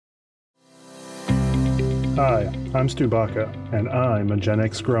Hi, I'm Stu Baca, and I'm a Gen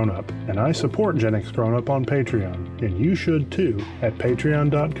X grown-up, and I support Gen X Grown-up on Patreon, and you should too at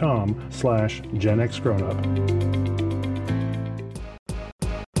patreon.com/Gen X Grown-up.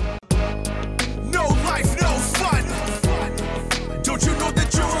 No life, no fun. Don't you know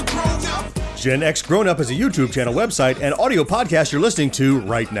that you're a grown-up? Gen X Grown Up is a YouTube channel, website, and audio podcast you're listening to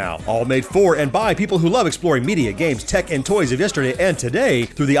right now. All made for and by people who love exploring media, games, tech, and toys of yesterday and today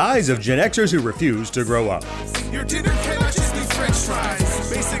through the eyes of Gen Xers who refuse to grow up. Your dinner cannot just be French fries.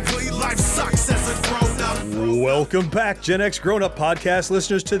 Basically, life sucks as a grown-up. Welcome back, Gen X Grown Up podcast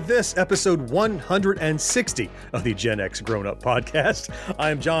listeners, to this episode 160 of the Gen X Grown Up podcast.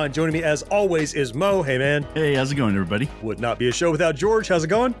 I'm John. Joining me, as always, is Mo. Hey, man. Hey, how's it going, everybody? Would not be a show without George. How's it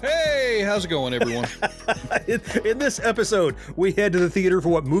going? Hey, how's it going, everyone? In this episode, we head to the theater for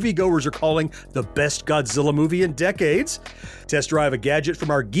what moviegoers are calling the best Godzilla movie in decades, test drive a gadget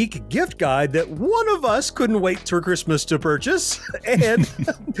from our geek gift guide that one of us couldn't wait for Christmas to purchase, and,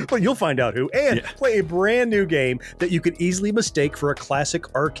 well, you'll find out who, and play a brand new game that you could easily mistake for a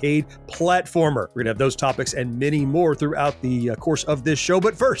classic arcade platformer. We're going to have those topics and many more throughout the course of this show,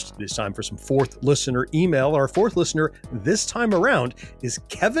 but first, it is time for some fourth listener email. Our fourth listener this time around is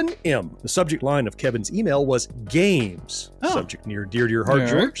Kevin M. The subject line of Kevin's email was games. Subject near dear to your heart,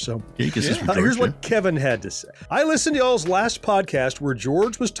 George. So here's what Kevin had to say. I listened to y'all's last podcast where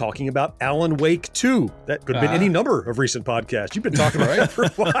George was talking about Alan Wake 2. That could have been any number of recent podcasts. You've been talking about that for a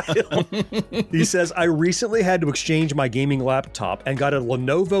while. He says, I recently had to exchange my gaming laptop and got a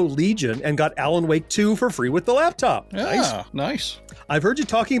Lenovo Legion and got Alan Wake 2 for free with the laptop. Nice. I've heard you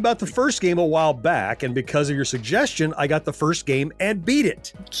talking about the first game a while back, and because of your suggestion, I got the first game and beat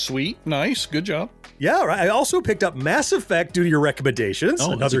it. Sweet. Nice. Good job. Yeah, right. I also picked up Mass Effect due to your recommendations.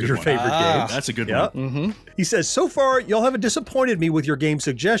 Another of your favorite games. That's a good one. Mm-hmm. He says, so far, y'all haven't disappointed me with your game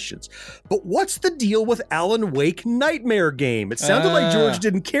suggestions. But what's the deal with Alan Wake Nightmare game? It sounded like George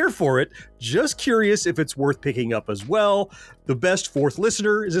didn't care for it. Just curious if it's worth picking up as well. The best fourth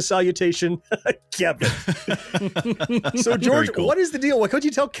listener is a salutation, Kevin. So, George, what is the deal? What could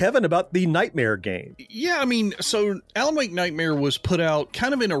you tell Kevin about the Nightmare game? Yeah, I mean, so Alan Wake Nightmare was put out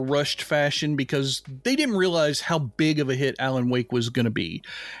kind of in a rushed fashion because they didn't realize how big of a hit Alan Wake was going to be.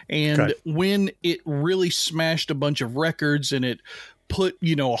 And when it really smashed a bunch of records and it put,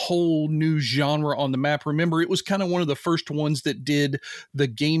 a whole new genre on the map. Remember, it was kind of one of the first ones that did the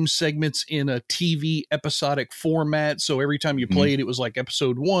game segments in a TV episodic format. So every time you played, it was like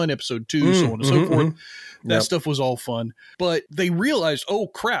episode 1, episode 2, so on and so forth. That stuff was all fun. But they realized, oh,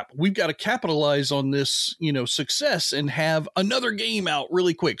 crap, we've got to capitalize on this, success and have another game out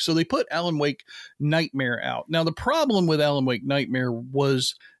really quick. So they put Alan Wake Nightmare out. Now, the problem with Alan Wake Nightmare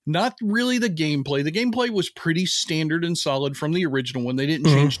was not really the gameplay. The gameplay was pretty standard and solid from the original one. They didn't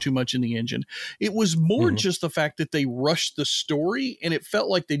change too much in the engine. It was more just the fact that they rushed the story, and it felt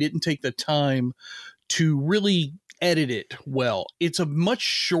like they didn't take the time to really edit it well. It's a much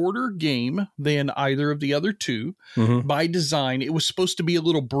shorter game than either of the other two by design. It was supposed to be a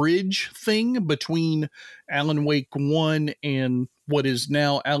little bridge thing between Alan Wake 1 and what is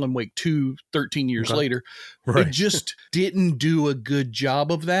now Alan Wake 2 13 years later. It just didn't do a good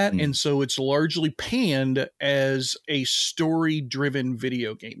job of that. And so it's largely panned as a story-driven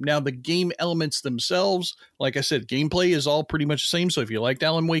video game. Now, the game elements themselves, like I said, gameplay is all pretty much the same. So if you liked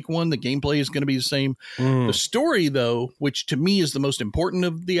Alan Wake 1, the gameplay is going to be the same. The story, though, which to me is the most important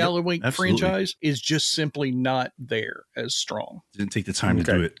of the Alan Wake franchise, is just simply not there as strong. Didn't take the time to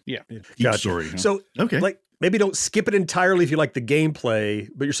do it. Gotcha. Story. So, maybe don't skip it entirely if you like the gameplay,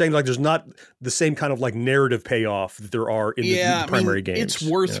 but you're saying like there's not the same kind of like narrative payoff that there are in the primary games. It's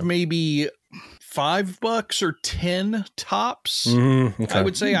worth maybe $5 or 10 tops. I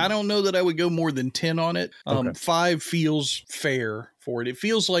would say. I don't know that I would go more than 10 on it. 5 feels fair for it. It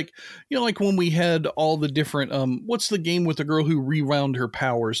feels like, like when we had all the different, what's the game with the girl who rewound her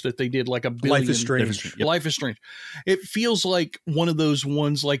powers that they did like a billion? Life is Strange. Life is Strange. It feels like one of those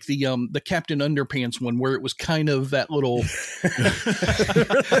ones like the Captain Underpants one where it was kind of that little I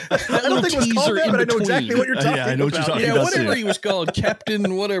don't think it was called that, but I know exactly what you're talking about. I know what you're talking about. Whatever he was called,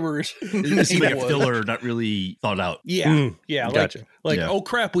 Captain whatever. It's like a filler, not really thought out. Gotcha. Oh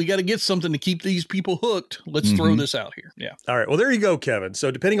crap, we got to get something to keep these people hooked. Let's throw this out here. Yeah. All right. Well, there you go. go, Kevin.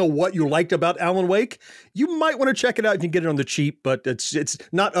 So depending on what you liked about Alan Wake, you might want to check it out. You can get it on the cheap, but it's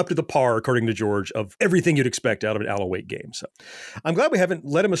not up to the par, according to George, of everything you'd expect out of an Alan Wake game. So I'm glad we haven't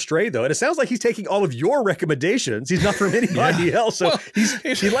led him astray, though. And it sounds like he's taking all of your recommendations. He's not from anybody else. So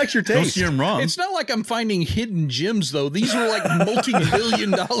he likes your taste. Don't steer him wrong. It's not like I'm finding hidden gems, though. These are like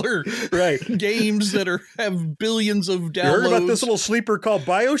multi-billion-dollar games that have billions of downloads. You heard about this little sleeper called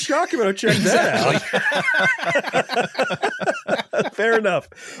BioShock? You better check that out. Fair enough.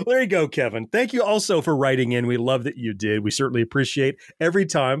 Well, there you go, Kevin. Thank you also for writing in. We love that you did. We certainly appreciate every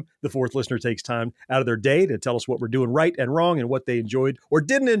time the fourth listener takes time out of their day to tell us what we're doing right and wrong and what they enjoyed or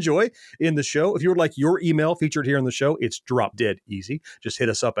didn't enjoy in the show. If you would like your email featured here in the show, it's drop dead easy. Just hit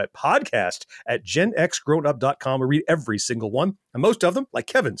us up at podcast@genxgrownup.com. We read every single one. And most of them, like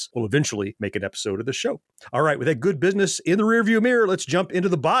Kevin's, will eventually make an episode of the show. All right, with that good business in the rearview mirror, let's jump into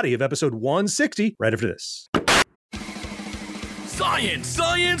the body of episode 160 right after this. Science,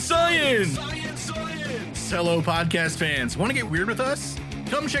 science, science! Hello, podcast fans. Want to get weird with us?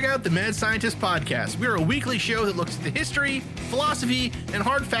 Come check out the Mad Scientist Podcast. We're a weekly show that looks at the history, philosophy, and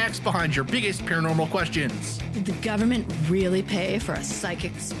hard facts behind your biggest paranormal questions. Did the government really pay for a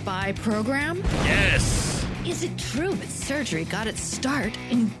psychic spy program? Yes! Is it true that surgery got its start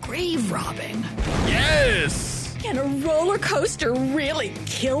in grave robbing? Yes! Can a roller coaster really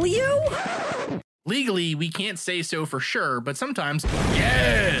kill you? Legally, we can't say so for sure, but sometimes,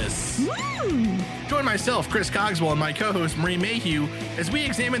 yes! Join myself, Chris Cogswell, and my co-host, Marie Mayhew, as we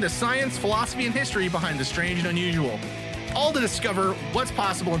examine the science, philosophy, and history behind the strange and unusual. All to discover what's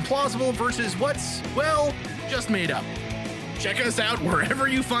possible and plausible versus what's, well, just made up. Check us out wherever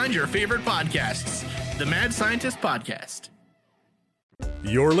you find your favorite podcasts. The Mad Scientist Podcast.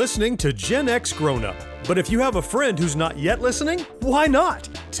 You're listening to Gen X Grown Up. But if you have a friend who's not yet listening, why not?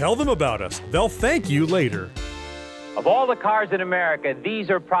 Tell them about us. They'll thank you later. Of all the cars in America, these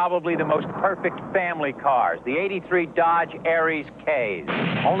are probably the most perfect family cars. The 83 Dodge Aries Ks.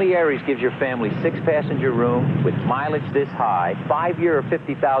 Only Aries gives your family 6-passenger room with mileage this high, 5-year or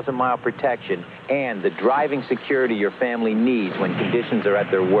 50,000-mile protection, and the driving security your family needs when conditions are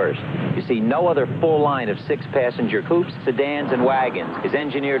at their worst. You see, no other full line of 6-passenger coupes, sedans, and wagons is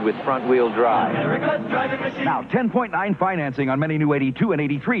engineered with front-wheel drive. Now, 10.9 financing on many new 82 and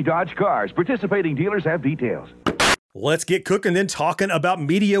 83 Dodge cars. Participating dealers have details. Let's get cooking then, talking about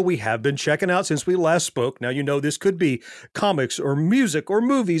media we have been checking out since we last spoke. Now, you know, this could be comics or music or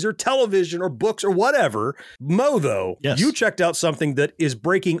movies or television or books or whatever. Mo, though, you checked out something that is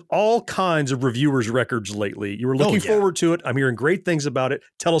breaking all kinds of reviewers' records lately. You were looking forward to it. I'm hearing great things about it.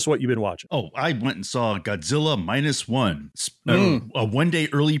 Tell us what you've been watching. Oh, I went and saw Godzilla -1. A one-day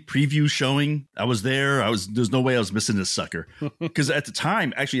early preview showing. I was there. There's no way I was missing this sucker. Because at the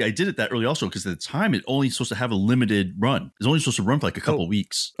time, actually, I did it that early also, because at the time, it only supposed to have a limited run. It's only supposed to run for like a couple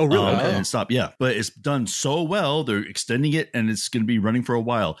weeks. Oh, really? And stop. Yeah. But it's done so well. They're extending it and it's going to be running for a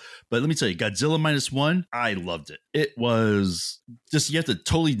while. But let me tell you, Godzilla -1, I loved it. It was just, you have to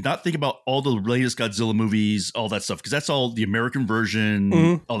totally not think about all the latest Godzilla movies, all that stuff, because that's all the American version,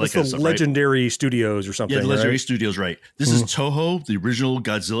 all that kind of stuff. Legendary Studios or something. Yeah, the Legendary Studios, right. This is Toho, the original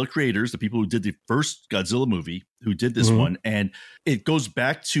Godzilla creators, the people who did the first Godzilla movie, who did this one. And it goes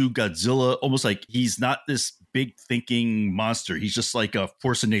back to Godzilla almost like he's not this big thinking monster. He's just like a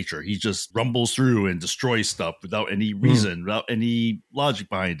force of nature. He just rumbles through and destroys stuff without any reason, without any logic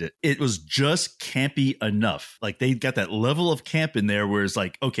behind it. It was just campy enough. Like they got that level of camp in there where it's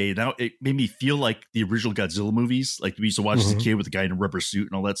like, okay, now it made me feel like the original Godzilla movies. Like we used to watch as a kid with the guy in a rubber suit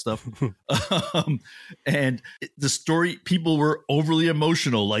and all that stuff. And the story, people were overly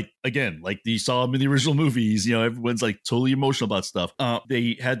emotional. Like, again, like you saw them in the original movies, you know, everyone's like totally emotional about stuff.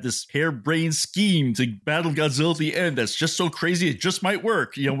 They had this harebrained scheme to battle Godzilla at the end that's just so crazy it just might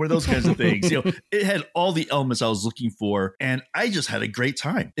work, you know, one of those kinds of things. You know, it had all the elements I was looking for, and I just had a great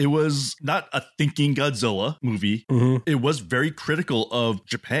time. It was not a thinking Godzilla movie. It was very critical of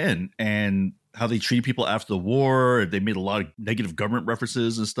Japan and how they treated people after the war. They made a lot of negative government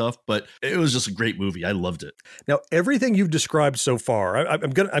references and stuff, but it was just a great movie. I loved it. Now, everything you've described so far,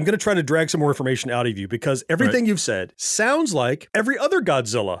 I'm gonna try to drag some more information out of you, because everything you've said sounds like every other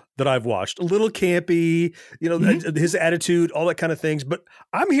Godzilla that I've watched. A little campy, you know, his attitude, all that kind of things. But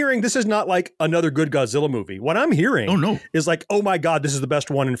I'm hearing this is not like another good Godzilla movie. What I'm hearing is like, oh my God, this is the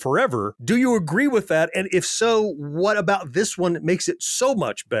best one in forever. Do you agree with that? And if so, what about this one makes it so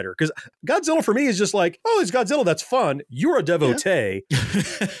much better? Because Godzilla for me is just like, oh, it's Godzilla. That's fun. You're a devotee.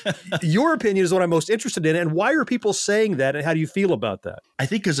 Your opinion is what I'm most interested in. And why are people saying that? And how do you feel about that? I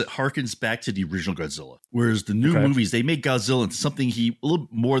think because it harkens back to the original Godzilla, whereas the new movies, they made Godzilla into something a little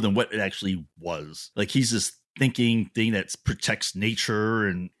more than what it actually was. Like he's this thinking thing that protects nature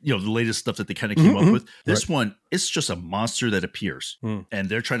and, the latest stuff that they kind of came up with. This one, it's just a monster that appears and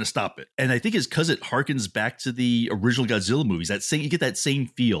they're trying to stop it. And I think it's because it harkens back to the original Godzilla movies. You get that same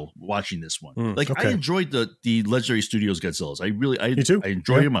feel watching this one. I enjoyed the Legendary Studios Godzillas. I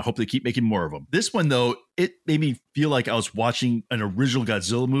enjoy them. I hope they keep making more of them. This one, though, it made me feel like I was watching an original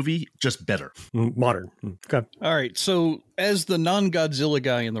Godzilla movie, just better. Modern. Okay. All right. So as the non-Godzilla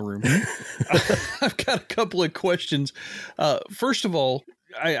guy in the room, I've got a couple of questions. First of all,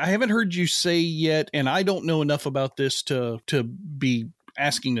 I haven't heard you say yet, and I don't know enough about this to be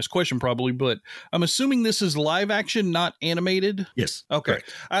asking this question probably, but I'm assuming this is live action, not animated. Yes. Okay.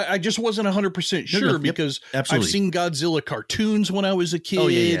 I just wasn't 100% sure because I've seen Godzilla cartoons when I was a kid. Oh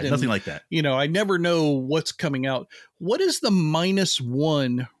yeah, and, nothing like that. I never know what's coming out. What does the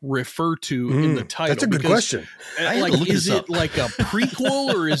 -1 refer to in the title? That's a good question. Is it like a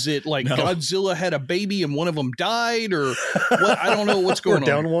prequel, or is it like Godzilla had a baby and one of them died, or what? I don't know what's going on.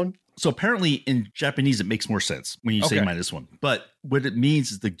 Down one. So apparently in Japanese, it makes more sense when you say -1. But what it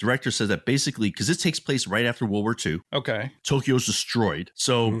means is the director says that basically, because this takes place right after World War II. Okay. Tokyo's destroyed.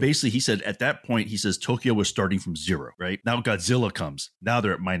 So basically he said at that point, he says Tokyo was starting from 0, right? Now Godzilla comes. Now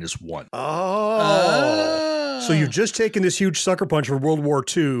they're at -1. Oh. So you've just taken this huge sucker punch from World War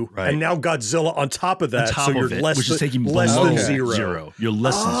II, and now Godzilla on top of that. So you're which is taking less than zero. You're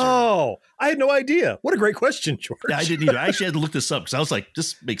less than 0. Oh, I had no idea. What a great question, George. Yeah, I didn't either. I actually had to look this up because I was like,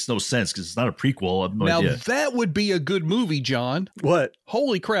 this makes no sense because it's not a prequel. I have no idea. That would be a good movie, John. What?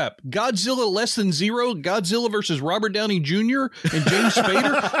 Holy crap. Godzilla less than 0, Godzilla versus Robert Downey Jr. and James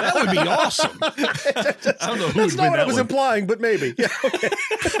Spader. That would be awesome. I don't know who That's would not win what that I was implying, but maybe. Yeah, okay.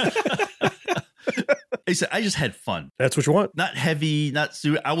 I just had fun. That's what you want. Not heavy, not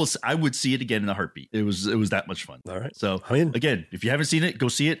I would see it again in a heartbeat. It was that much fun. All right. So again, if you haven't seen it, go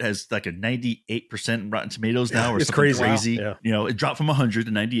see it. It has like a 98% Rotten Tomatoes now, or it's something crazy. Yeah. It dropped from 100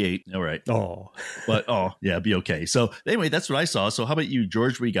 to 98. All right. Oh. But it'd be okay. So anyway, that's what I saw. So how about you,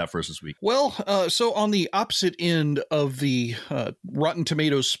 George? What you got for us this week? Well, so on the opposite end of the Rotten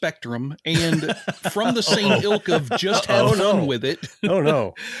Tomatoes spectrum, and from the same ilk of just have fun with it. Oh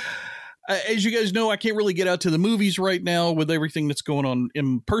no. As you guys know, I can't really get out to the movies right now with everything that's going on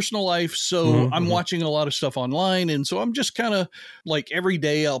in personal life. So I'm watching a lot of stuff online. And so I'm just kind of like every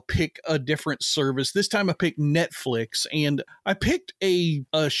day I'll pick a different service. This time I picked Netflix, and I picked a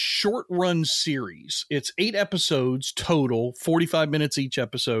short run series. It's 8 episodes total, 45 minutes each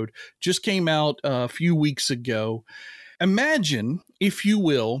episode. Just came out a few weeks ago. Imagine, if you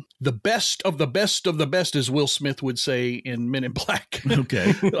will, the best of the best of the best, as Will Smith would say in Men in Black.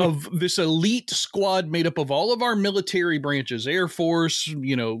 Okay. Of this elite squad made up of all of our military branches, Air Force,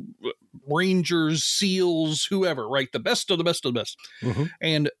 Rangers, SEALs, whoever, right? The best of the best of the best.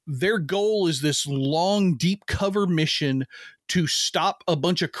 And their goal is this long, deep cover mission to stop a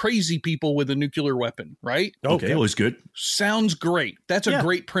bunch of crazy people with a nuclear weapon, right? Okay, always good. Sounds great. That's a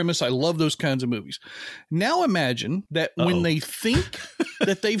great premise. I love those kinds of movies. Now imagine that when they think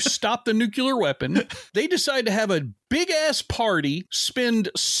that they've stopped the nuclear weapon, they decide to have a big-ass party, spend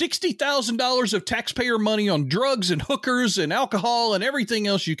 $60,000 of taxpayer money on drugs and hookers and alcohol and everything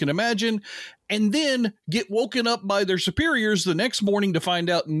else you can imagine, and then get woken up by their superiors the next morning to find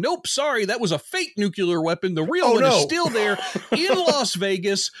out, nope, sorry, that was a fake nuclear weapon. The real one is still there in Las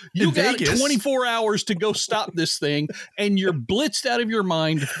Vegas. You got 24 hours to go stop this thing, and you're blitzed out of your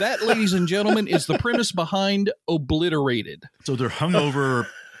mind. That, ladies and gentlemen, is the premise behind Obliterated. So they're hungover.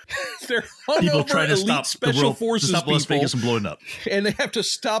 They're people trying to stop special the world, forces to stop Las Vegas from blowing up, and they have to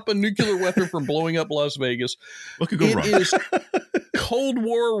stop a nuclear weapon from blowing up Las Vegas. What could go wrong? It is Cold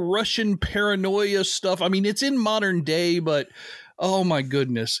War Russian paranoia stuff. I mean, it's in modern day, but oh my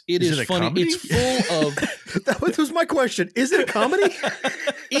goodness, it is funny. Comedy? It's full of. That was my question. Is it a comedy?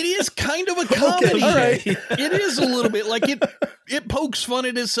 It is kind of a comedy. Okay, all right. It is a little bit like it pokes fun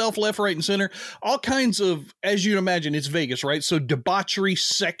at itself left, right, and center. All kinds of, as you'd imagine, it's Vegas, right? So debauchery,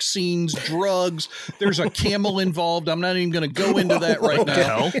 sex scenes, drugs. There's a camel involved. I'm not even going to go into that right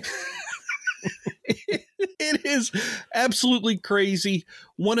now. It is absolutely crazy.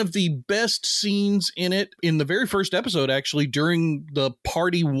 One of the best scenes in it, in the very first episode, actually, during the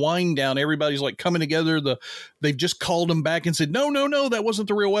party wind down, everybody's like coming together. They've just called them back and said, no, that wasn't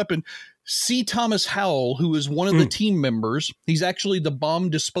the real weapon. C. Thomas Howell, who is one of the team members, he's actually the bomb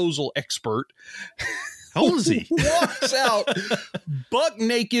disposal expert. How old is he? Walks out buck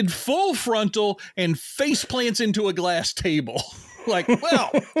naked, full frontal, and face plants into a glass table. Like,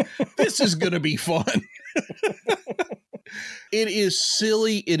 well, this is going to be fun. It is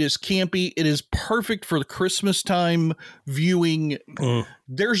silly. It is campy. It is perfect for the Christmas time viewing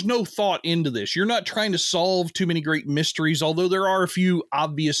there's no thought into this. You're not trying to solve too many great mysteries, although there are a few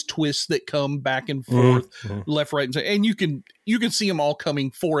obvious twists that come back and forth, left, right, and center. And you can see them all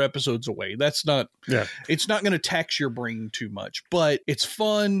coming 4 episodes away. That's not, it's not going to tax your brain too much, but it's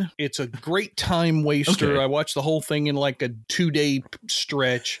fun. It's a great time waster. I watched the whole thing in like a 2-day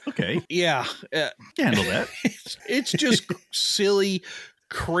stretch. Okay. Yeah. Handle that. It's just silly,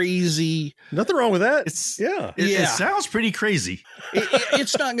 crazy. Nothing wrong with that. It sounds pretty crazy.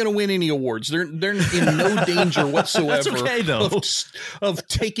 It's not going to win any awards. They're in no danger whatsoever. That's okay, though. Of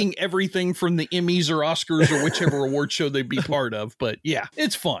taking everything from the Emmys or Oscars or whichever award show they'd be part of. But yeah,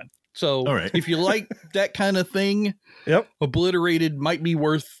 it's fun. So if you like that kind of thing, Obliterated might be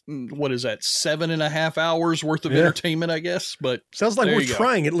worth, what is that, 7.5 hours worth of entertainment, I guess. But sounds like we're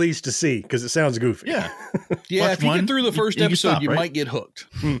trying at least to see, because it sounds goofy. Yeah. If you get through the first episode, you might get hooked.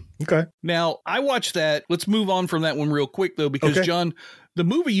 Okay. Now, I watched that. Let's move on from that one real quick, though, because John, the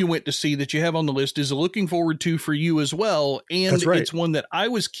movie you went to see that you have on the list is a looking forward to for you as well. And it's one that I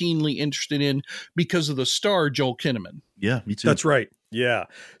was keenly interested in because of the star, Joel Kinnaman. Yeah, me too. That's right. Yeah.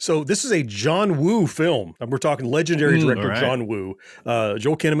 So this is a John Woo film. And we're talking legendary director John Woo.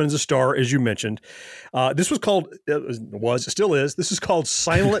 Joel Kinnaman is a star, as you mentioned. This was called, still is. This is called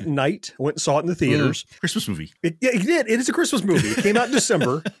Silent Night. I went and saw it in the theaters. Christmas movie. It did. It is a Christmas movie. It came out in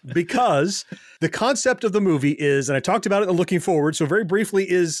December because the concept of the movie is, and I talked about it in Looking Forward, so very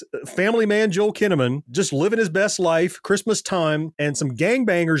briefly, is family man Joel Kinnaman just living his best life, Christmas time, and some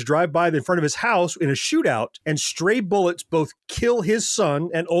gangbangers drive by in front of his house in a shootout, and stray bullets both kill his son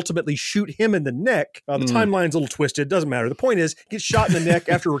and ultimately shoot him in the neck. The timeline's a little twisted. Doesn't matter. The point is, he gets shot in the neck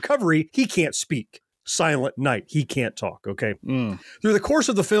after recovery. He can't speak. Silent Night. He can't talk. Okay. Through the course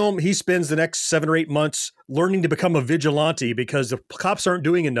of the film, he spends the next 7 or 8 months learning to become a vigilante because the cops aren't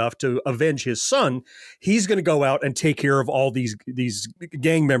doing enough to avenge his son. He's going to go out and take care of all these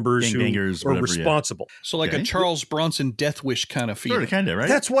gang members who are responsible. So like a Charles Bronson Death Wish kind of feeling. Kind of, right?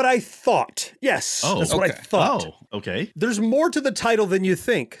 That's what I thought. Yes. That's what I thought. Oh, okay. There's more to the title than you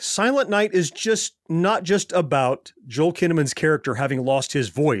think. Silent Night is not just about Joel Kinnaman's character having lost his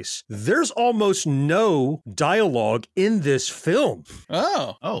voice. There's almost no dialogue in this film.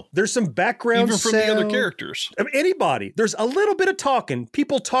 Oh. There's some background even from sound. The other characters. I mean, anybody. There's a little bit of talking.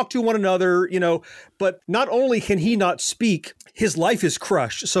 People talk to one another, but not only can he not speak, his life is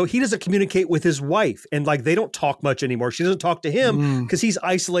crushed. So he doesn't communicate with his wife, and they don't talk much anymore. She doesn't talk to him because he's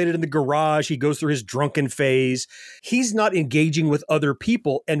isolated in the garage. He goes through his drunken phase. He's not engaging with other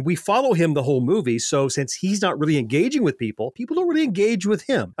people, and we follow him the whole movie. So since he's not really engaging with people don't really engage with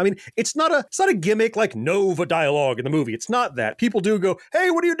him. I mean, it's not a gimmick like Nova dialogue in the movie. It's not that. People do go, "Hey,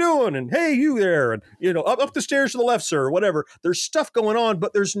 what are you doing?" And "Hey, you there?" And up the stairs to the left, sir, or whatever. There's stuff going on,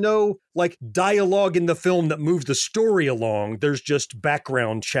 but there's no dialogue in the film that moves the story along. There's just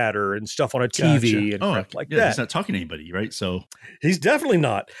background chatter and stuff on a TV and crap like that. He's not talking to anybody, right? So he's definitely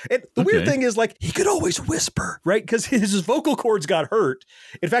not. And the weird thing is he could always whisper, right? Because his vocal cords got hurt.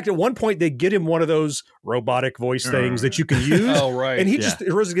 In fact, at one point they get him one of those robotic voice things that you can use. Oh, right. And he just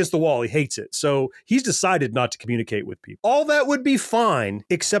runs against the wall. He hates it. So he's decided not to communicate with people. All that would be fine,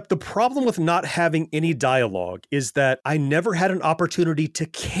 except the problem with not having any dialogue is that I never had an opportunity to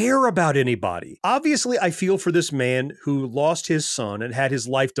care about anybody. Obviously, I feel for this man who lost his son and had his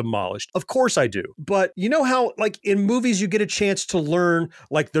life demolished. Of course I do. But you know how, in movies, you get a chance to learn,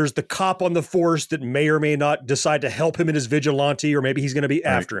 there's the cop on the force that may or may not decide to help him in his vigilante, or maybe he's going to be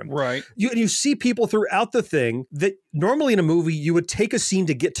after him. Right. You see people throughout the thing that normally in a movie, you would take a scene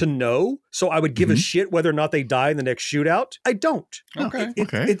to get to know. So I would give a shit whether or not they die in the next shootout. I don't. Okay.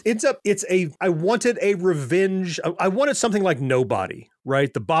 I wanted a revenge. I wanted something like Nobody,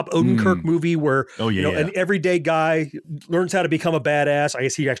 right? The Bob Odenkirk movie where an everyday guy learns how to become a badass. I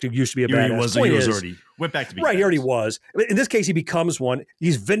guess he actually used to be a badass. He was already went back to be right. He already was. In this case, he becomes one.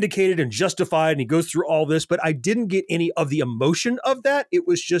 He's vindicated and justified, and he goes through all this. But I didn't get any of the emotion of that. It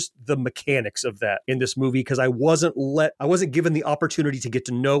was just the mechanics of that in this movie because I wasn't given the opportunity to get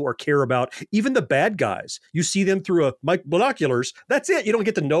to know or care about even the bad guys. You see them through binoculars. That's it. You don't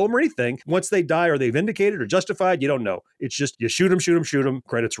get to know them or anything. Once they die, are they vindicated or justified? You don't know. It's just you shoot them.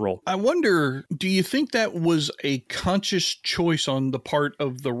 Credits roll. I wonder, do you think that was a conscious choice on the part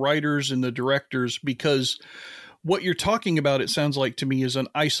of the writers and the directors? Because what you're talking about, it sounds like to me, is an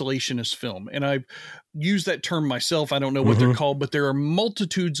isolationist film. And I've used that term myself. I don't know what they're called, but there are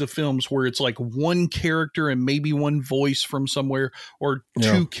multitudes of films where it's one character and maybe one voice from somewhere or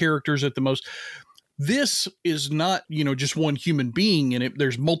two characters at the most. This is not, just one human being in it.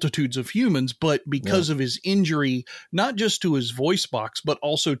 There's multitudes of humans, but because of his injury, not just to his voice box, but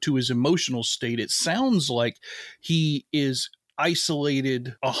also to his emotional state, it sounds like he is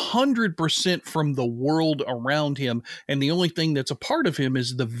isolated 100% from the world around him, and the only thing that's a part of him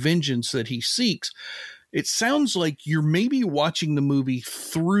is the vengeance that he seeks. It sounds like you're maybe watching the movie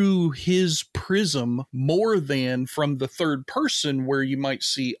through his prism more than from the third person, where you might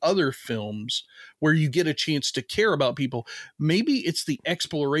see other films where you get a chance to care about people. Maybe it's the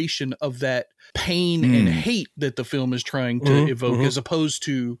exploration of that pain and hate that the film is trying to evoke, as opposed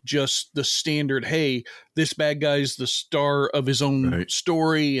to just the standard, hey, this bad guy is the star of his own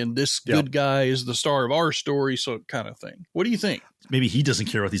story, and this good guy is the star of our story, so kind of thing. What do you think? Maybe he doesn't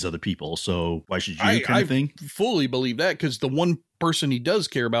care about these other people, so why should you, kind of thing? I fully believe that, because the one person he does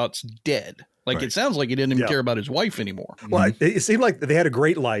care about's dead. Like, it sounds like he didn't even care about his wife anymore. Well, it seemed like they had a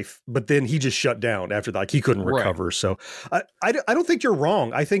great life, but then he just shut down after that. Like, he couldn't recover. Right. So I don't think you're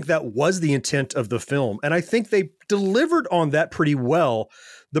wrong. I think that was the intent of the film. And I think they delivered on that pretty well.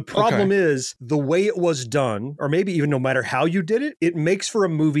 The problem is the way it was done, or maybe even no matter how you did it, it makes for a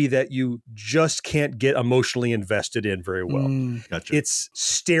movie that you just can't get emotionally invested in very well. Gotcha. It's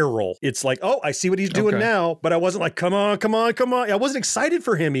sterile. It's like, oh, I see what he's doing now, but I wasn't like, come on. I wasn't excited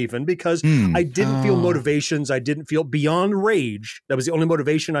for him even, because I didn't feel motivations. I didn't feel beyond rage. That was the only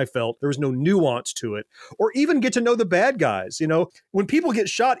motivation I felt. There was no nuance to it, or even get to know the bad guys. You know, when people get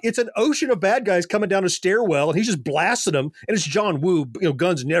shot, it's an ocean of bad guys coming down a stairwell, and he's just blasting them, and it's John Woo. You know,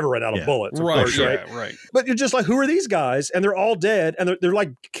 guns never run out of bullets. Right. But you're just like, who are these guys? And they're all dead, and they're like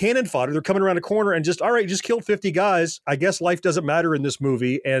cannon fodder. They're coming around a corner and just, all right, just killed 50 guys. I guess life doesn't matter in this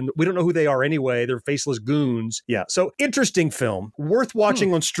movie, and we don't know who they are anyway. They're faceless goons. Yeah. So interesting film, worth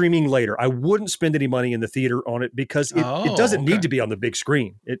watching on streaming later. I wouldn't spend any money in the theater on it, because it doesn't need to be on the big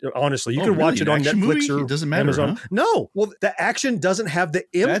screen. Honestly, you can watch it on Netflix or doesn't matter, Amazon. Huh? No. Well, the action doesn't have the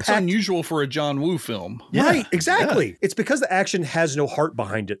impact. That's unusual for a John Woo film. Yeah. Right. Exactly. Yeah. It's because the action has no heart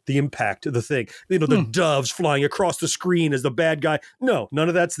behind it. The impact of the thing, you know, the doves flying across the screen as the bad guy. No, none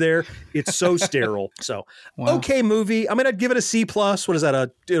of that's there. It's so sterile. So, okay movie. I mean, I'd give it a C+. What is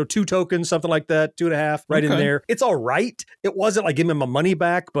that? 2 tokens, something like that. 2.5, right in there. It's all right. It wasn't like giving my money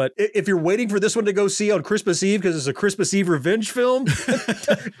back, but if you're waiting for this one to go see on Christmas Eve because it's a Christmas Eve revenge film,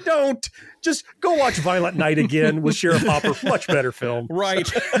 don't. Just go watch Violent Night again with Sheriff Hopper. Much better film. Right.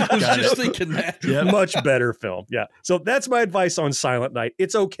 I was just thinking that. Much better film. Yeah. So that's my advice on Silent Night.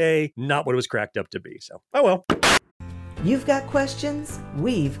 It's okay. Not what it was cracked up to be. So, oh well. You've got questions.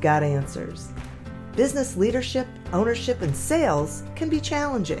 We've got answers. Business leadership, ownership, and sales can be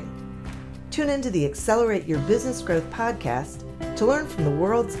challenging. Tune into the Accelerate Your Business Growth podcast to learn from the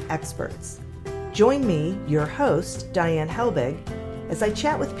world's experts. Join me, your host, Diane Helbig, as I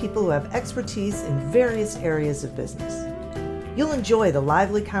chat with people who have expertise in various areas of business. You'll enjoy the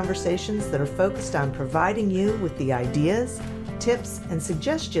lively conversations that are focused on providing you with the ideas, tips, and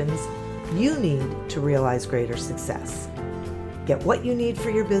suggestions you need to realize greater success. Get what you need for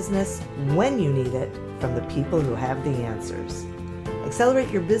your business when you need it from the people who have the answers. Accelerate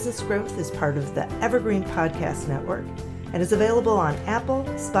Your Business Growth is part of the Evergreen Podcast Network and is available on Apple,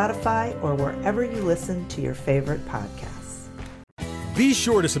 Spotify, or wherever you listen to your favorite podcasts. Be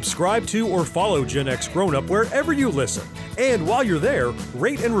sure to subscribe to or follow Gen X Grown Up wherever you listen. And while you're there,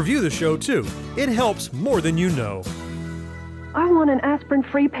 rate and review the show too. It helps more than you know. I want an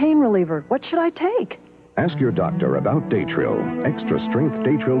aspirin-free pain reliever. What should I take? Ask your doctor about Daytril, extra-strength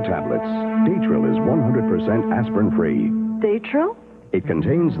Daytril tablets. Daytril is 100% aspirin-free. Daytril? It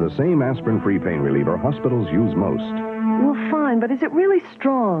contains the same aspirin-free pain reliever hospitals use most. Well, fine, but is it really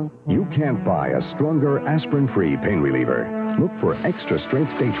strong? You can't buy a stronger aspirin-free pain reliever. Look for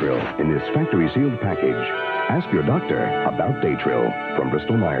extra-strength Daytril in this factory-sealed package. Ask your doctor about Daytril from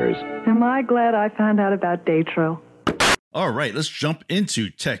Bristol-Myers. Am I glad I found out about Daytril? All right, let's jump into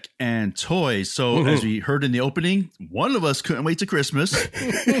tech and toys. So as we heard in the opening, one of us couldn't wait to Christmas.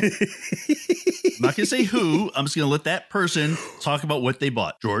 I'm not going to say who. I'm just going to let that person talk about what they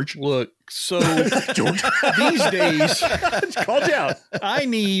bought. George? Look, so George, these days, called you out. I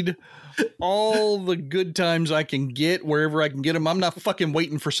need all the good times I can get wherever I can get them. I'm not fucking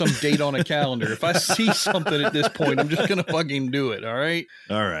waiting for some date on a calendar. If I see something at this point, I'm just going to fucking do it. All right.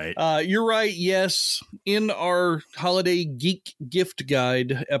 All right. You're right. Yes. In our holiday geek gift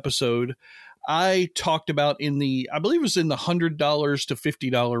guide episode, I talked about I believe it was in the $100 to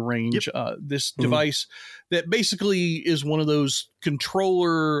 $50 range, this device that basically is one of those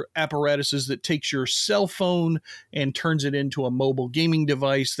controller apparatuses that takes your cell phone and turns it into a mobile gaming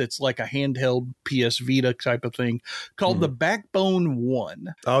device that's like a handheld PS Vita type of thing called the Backbone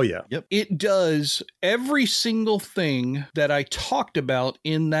One. Oh, yeah. Yep. It does every single thing that I talked about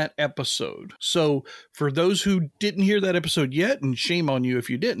in that episode. So for those who didn't hear that episode yet, and shame on you if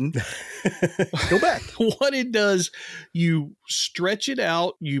you didn't, go back. What it does, you stretch it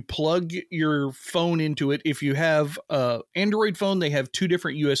out. You plug your phone into it. If you have an Android phone, they have 2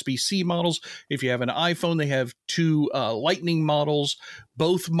 different USB-C models. If you have an iPhone, they have 2 Lightning models.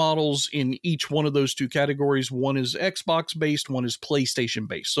 Both models in each one of those 2 categories. One is Xbox based, one is PlayStation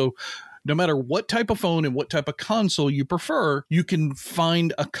based. So no matter what type of phone and what type of console you prefer, you can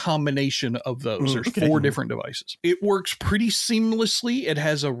find a combination of those. There's 4 different devices. It works pretty seamlessly. It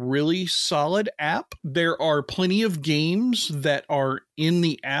has a really solid app. There are plenty of games that are in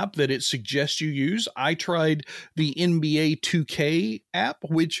the app that it suggests you use. I tried the NBA 2K app,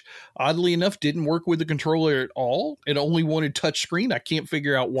 which oddly enough didn't work with the controller at all. It only wanted touchscreen. I can't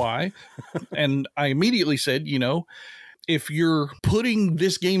figure out why. And I immediately said, if you're putting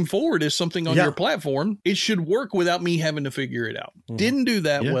this game forward as something on your platform, it should work without me having to figure it out. Didn't do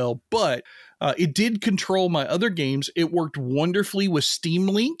that well, but it did control my other games. It worked wonderfully with Steam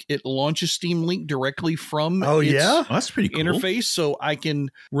Link. It launches Steam Link directly from that's pretty cool. interface, so I can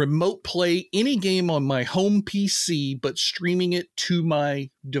remote play any game on my home PC, but streaming it to my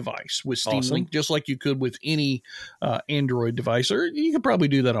device with Steam Link, just like you could with any Android device, or you could probably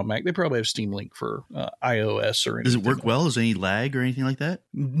do that on Mac. They probably have Steam Link for iOS or anything. Does it work well? Is there any lag or anything like that?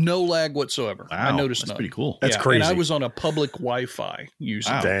 No lag whatsoever. Wow, I noticed that's none. pretty cool. That's crazy. And I was on a public Wi-Fi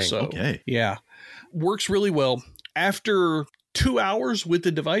using it. Dang. So, okay. Yeah. Works really well. After 2 hours with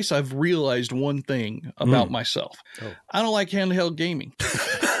the device, I've realized one thing about myself. I don't like handheld gaming.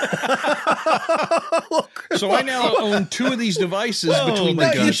 So I now own 2 of these devices between the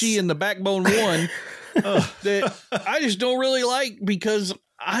Kishi and the Backbone One that I just don't really like, because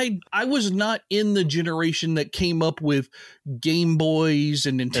I was not in the generation that came up with Game Boys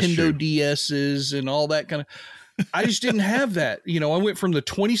and Nintendo DSs and all that kind of. I just didn't have that. I went from the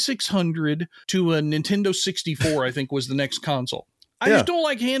 2600 to a Nintendo 64, I think was the next console. I just don't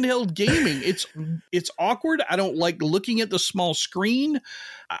like handheld gaming. It's awkward. I don't like looking at the small screen.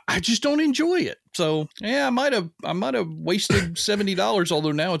 I just don't enjoy it. So yeah, I might have wasted $70,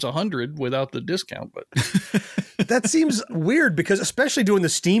 although now it's $100 without the discount. But that seems weird, because especially doing the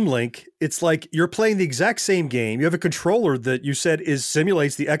Steam Link, it's like you're playing the exact same game. You have a controller that you said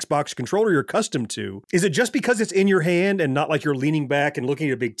simulates the Xbox controller you're accustomed to. Is it just because it's in your hand and not like you're leaning back and looking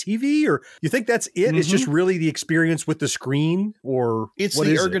at a big TV, or you think that's it? It's just really the experience with the screen, or it's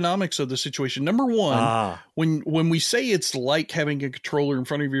the ergonomics of the situation. Number one, when we say it's like having a controller in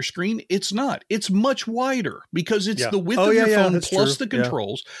front of your screen, it's not. It's much wider, because it's the width of your phone plus the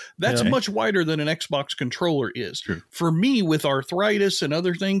controls. That's much wider than an Xbox controller is. True. For me, with arthritis and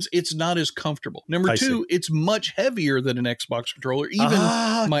other things, it's not as comfortable. Number 2, it's much heavier than an Xbox controller, even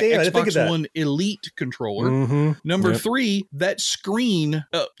my Xbox One Elite controller. Number 3, that screen.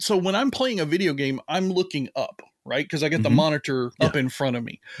 So when I'm playing a video game, I'm looking up. Right? Because I got the monitor up in front of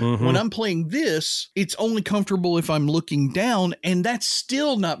me. When I'm playing this, it's only comfortable if I'm looking down, and that's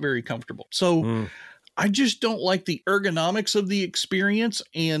still not very comfortable. So I just don't like the ergonomics of the experience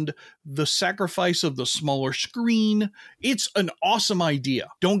and the sacrifice of the smaller screen. It's an awesome idea.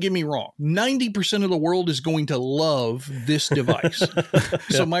 Don't get me wrong. 90% of the world is going to love this device.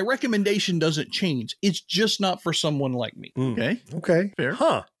 So my recommendation doesn't change. It's just not for someone like me. Okay. Fair.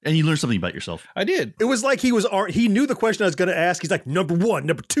 Huh. And you learned something about yourself. I did. It was like he knew the question I was going to ask. He's like, number 1,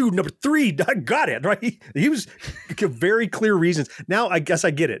 number 2, number 3. I got it. Right. He was very clear reasons. Now I guess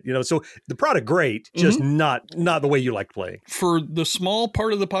I get it. So the product, great, just not the way you like playing. For the small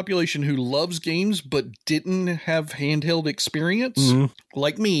part of the population who loves games but didn't have handheld experience,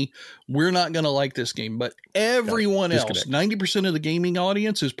 like me, we're not going to like this game. But everyone else, 90% of the gaming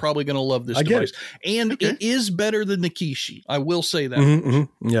audience is probably going to love this device. And it is better than the Kishi. I will say that.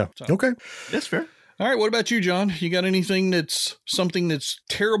 Yeah. So. Okay. That's fair. All right. What about you, John? You got anything that's something that's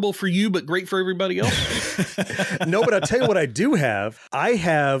terrible for you but great for everybody else? No, but I'll tell you what I do have. I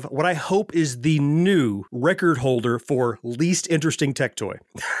have what I hope is the new record holder for least interesting tech toy.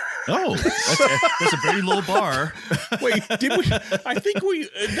 Oh, that's a very low bar. Wait, did we? I think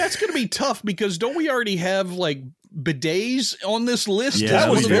that's going to be tough, because don't we already have like bidets on this list? Yeah,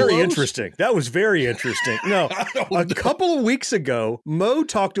 that was very interesting. No, a couple of weeks ago, Mo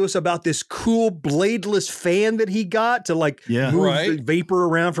talked to us about this cool bladeless fan that he got to move the vapor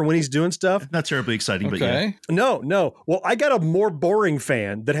around from when he's doing stuff. Not terribly exciting, but yeah. No. Well, I got a more boring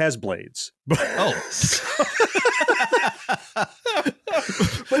fan that has blades.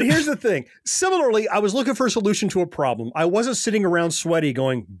 But here's the thing. Similarly, I was looking for a solution to a problem. I wasn't sitting around sweaty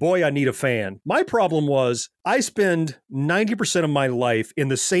going, boy, I need a fan. My problem was I spend 90% of my life in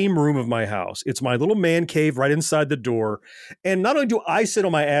the same room of my house. It's my little man cave right inside the door. And not only do I sit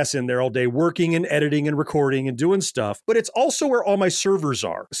on my ass in there all day working and editing and recording and doing stuff, but it's also where all my servers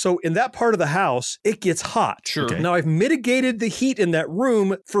are. So in that part of the house, it gets hot. Sure. Okay. Now I've mitigated the heat in that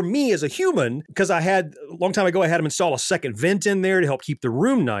room for me as a human because a long time ago, I had them install a second vent in there to help keep the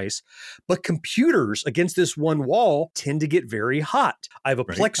room nice. But computers against this one wall tend to get very hot. I have a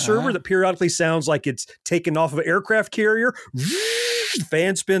Plex server that periodically sounds like it's taken off of an aircraft carrier. The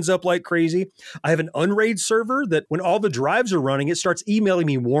fan spins up like crazy. I have an Unraid server that when all the drives are running, it starts emailing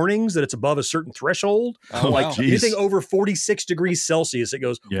me warnings that it's above a certain threshold. Anything over 46 degrees Celsius, it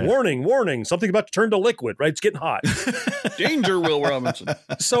goes, warning, warning, something about to turn to liquid, right? It's getting hot. Danger, Will Robinson.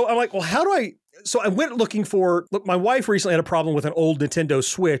 So I'm like, well, how do I... So I went looking for, look, my wife recently had a problem with an old Nintendo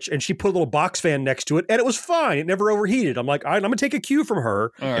Switch and she put a little box fan next to it and it was fine. It never overheated. I'm like, all right, I'm going to take a cue from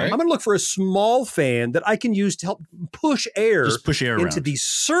her. All right. I'm going to look for a small fan that I can use to help push air, into around these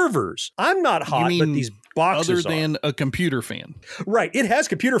servers. I'm not hot, but these boxes other than a computer fan. Right. It has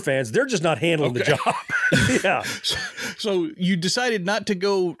computer fans. They're just not handling the job. Yeah. So you decided not to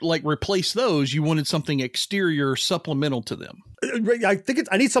go like replace those. You wanted something exterior supplemental to them. I think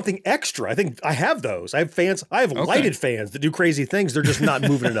I need something extra. I think I have those. I have fans. I have lighted fans that do crazy things. They're just not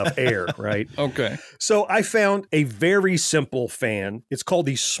moving enough air, right? Okay. So I found a very simple fan. It's called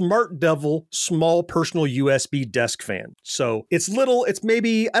the Smart Devil Small Personal USB Desk Fan. So it's little. It's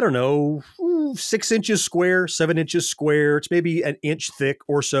maybe, I don't know, 6 inches square, 7 inches square. It's maybe an inch thick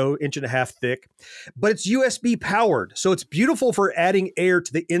or so, inch and a half thick. But it's USB powered. So it's beautiful for adding air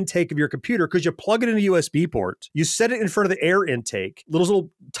to the intake of your computer because you plug it in a USB port. You set it in front of the air intake, little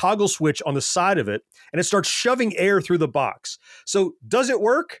toggle switch on the side of it, and it starts shoving air through the box. So does it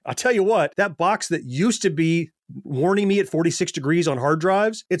work? I'll tell you what, that box that used to be warning me at 46 degrees on hard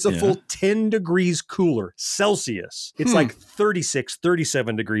drives, it's a full 10 degrees cooler Celsius. It's like 36,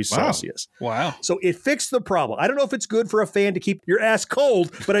 37 degrees Celsius. Wow. So it fixed the problem. I don't know if it's good for a fan to keep your ass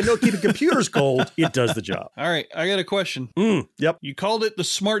cold, but I know keeping computers cold, it does the job. All right. I got a question. Yep. You called it the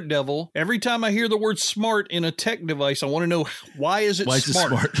Smart Devil. Every time I hear the word smart in a tech device, I want to know why is it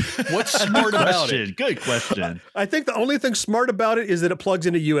smart? What's smart about it? Good question. I think the only thing smart about it is that it plugs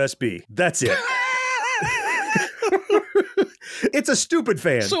into USB. That's it. It's a stupid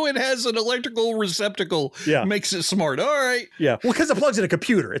fan. So it has an electrical receptacle. Yeah. Makes it smart. All right. Yeah. Well, because it plugs in a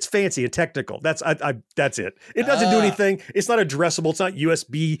computer. It's fancy and technical. That's that's it. It doesn't do anything. It's not addressable. It's not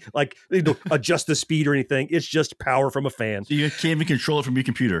USB, like adjust the speed or anything. It's just power from a fan. So you can't even control it from your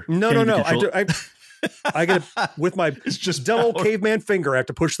computer. No. I get it with my just dumb old caveman finger. I have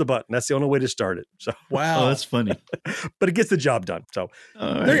to push the button. That's the only way to start it. So wow, that's funny. But it gets the job done. So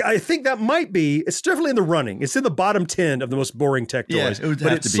I think that might be. It's definitely in the running. It's in the bottom 10 of the most boring tech toys.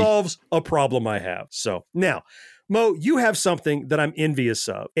 But it solves a problem I have. So now, Mo, you have something that I'm envious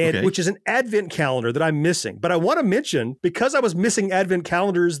of, and which is an advent calendar that I'm missing. But I want to mention, because I was missing advent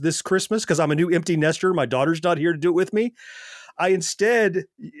calendars this Christmas, because I'm a new empty nester, my daughter's not here to do it with me. I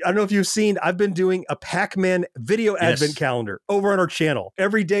don't know if you've seen, I've been doing a Pac-Man video advent calendar over on our channel.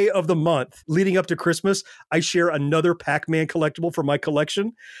 Every day of the month leading up to Christmas, I share another Pac-Man collectible from my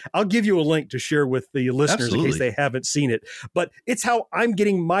collection. I'll give you a link to share with the listeners in case they haven't seen it. But it's how I'm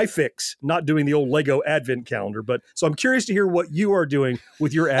getting my fix, not doing the old Lego advent calendar. But so I'm curious to hear what you are doing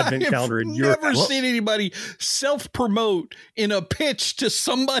with your advent calendar in your I've never seen anybody self-promote in a pitch to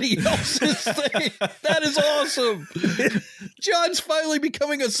somebody else's thing. That is awesome. John's finally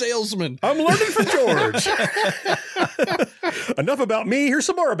becoming a salesman. I'm learning from George. Enough about me. Here's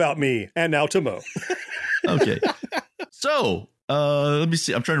some more about me. And now to Mo. Okay. So, let me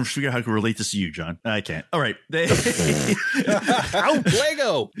see. I'm trying to figure out how I can relate this to you, John. I can't. All right. Lego.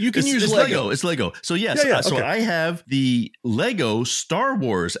 You can use Lego. It's Lego. So yes. So I have the Lego Star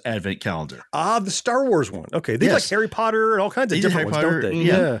Wars Advent Calendar. The Star Wars one. Okay. They like Harry Potter and all kinds of different ones, don't they?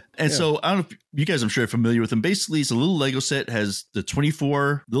 Yeah. And so I don't know if you guys, I'm sure, are familiar with them. Basically, it's a little Lego set, has the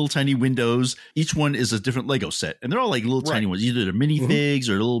 24 little tiny windows. Each one is a different Lego set. And they're all like little tiny ones. Either they're minifigs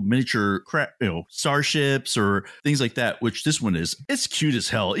or little miniature starships or things like that, which this one is. It's cute as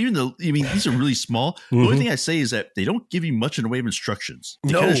hell. Even though, these are really small. The only thing I say is that they don't give you much in the way of instructions.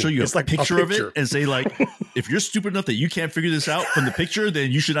 They kind of show you a picture of it and say, like, if you're stupid enough that you can't figure this out from the picture,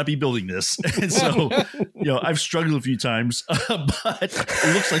 then you should not be building this. And so, I've struggled a few times, but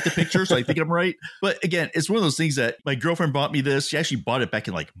it looks like the picture, so I think I'm right. right. But again, it's one of those things that my girlfriend bought me this. She actually bought it back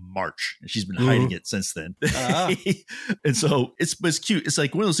in like March, and she's been hiding it since then. And so it's cute. It's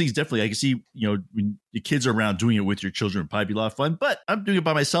like one of those things. Definitely, I can see, when your kids are around, doing it with your children would probably be a lot of fun. But I'm doing it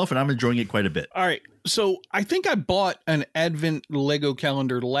by myself, and I'm enjoying it quite a bit. All right. So I think I bought an Advent Lego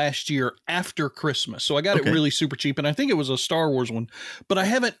calendar last year after Christmas. So I got it really super cheap, and I think it was a Star Wars one, but I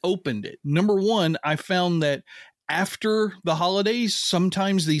haven't opened it. Number one, I found that after the holidays,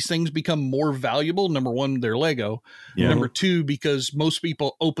 sometimes these things become more valuable. Number one, they're Lego. Yeah. Number two, because most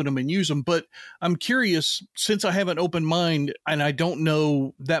people open them and use them. But I'm curious, since I haven't opened mine and I don't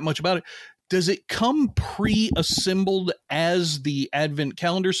know that much about it, does it come pre-assembled as the Advent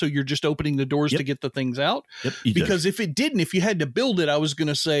calendar? So you're just opening the doors to get the things out? Yep. Because if it didn't, if you had to build it, I was going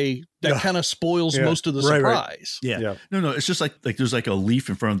to say that kind of spoils most of the surprise. Right. Yeah. No, it's just like there's like a leaf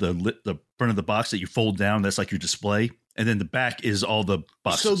in front of the front of the box that you fold down. That's like your display. And then the back is all the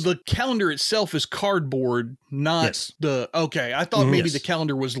boxes. So the calendar itself is cardboard, not okay. I thought maybe the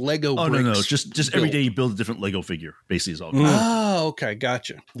calendar was Lego bricks. No. Just every day you build a different Lego figure. Basically is all. Oh, okay.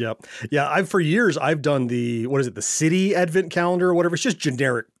 Gotcha. Yep. Yeah. For years, I've done the city Advent calendar or whatever. It's just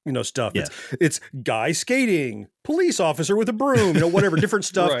generic, stuff. Yeah. It's guy skating, police officer with a broom, whatever, different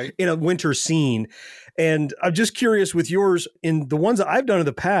stuff in a winter scene. And I'm just curious with yours, in the ones that I've done in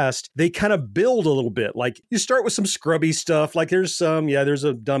the past, they kind of build a little bit. Like you start with some scrubby stuff. Like there's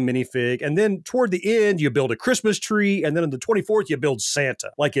a dumb minifig. And then toward the end, you build a Christmas tree. And then on the 24th, you build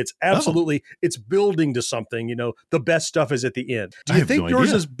Santa. Like it's absolutely, it's building to something, the best stuff is at the end. Do you think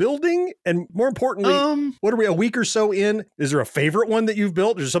yours is building? And more importantly, what are we, a week or so in? Is there a favorite one that you've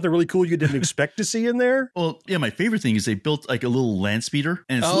built? Is there something really cool you didn't expect to see in there? Well, yeah, my favorite thing is they built like a little land speeder.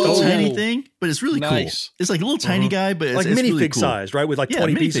 And it's a little tiny thing, but it's really cool. It's like a little tiny guy, but like it's minifig really cool. size, right? With like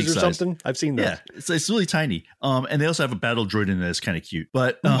 20 pieces or something. I've seen that. Yeah, it's really tiny. And they also have a battle droid in it that's kind of cute.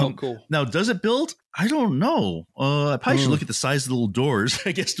 But cool. Now, does it build? I don't know. I probably should look at the size of the little doors.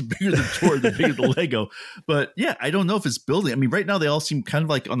 I guess the bigger the door, the bigger the Lego. But yeah, I don't know if it's building. I mean, right now they all seem kind of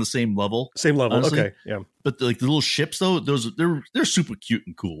like on the same level. Honestly. Okay. Yeah. But the little ships though, they're super cute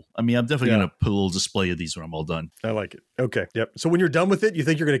and cool. I mean, I'm definitely going to put a little display of these when I'm all done. I like it. Okay. Yep. So when you're done with it, you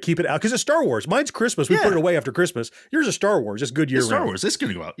think you're going to keep it out? Because it's Star Wars. Mine's Christmas. We put it away after Christmas. Yours is Star Wars. It's good year round. Star Wars. It's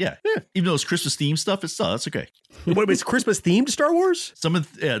going to go out. Yeah. Even though it's Christmas themed stuff, that's okay. Wait, it's Christmas themed Star Wars? Some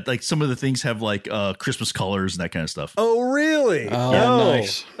of the things have like Christmas colors and that kind of stuff. Oh, really? Oh,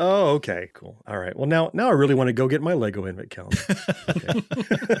 nice. Oh, okay. Cool. All right. Well, now I really want to go get my Lego Advent calendar. Okay.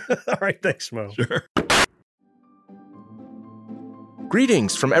 All right. Thanks, Mo. Sure.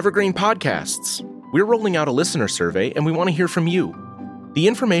 Greetings from Evergreen Podcasts. We're rolling out a listener survey, and we want to hear from you. The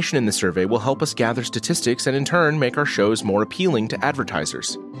information in the survey will help us gather statistics and in turn make our shows more appealing to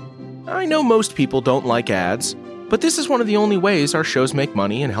advertisers. I know most people don't like ads, but this is one of the only ways our shows make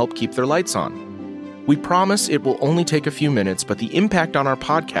money and help keep their lights on. We promise it will only take a few minutes, but the impact on our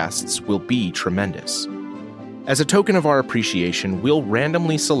podcasts will be tremendous. As a token of our appreciation, we'll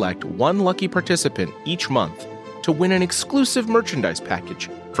randomly select one lucky participant each month to win an exclusive merchandise package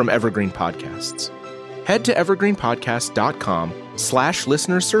from Evergreen Podcasts. Head to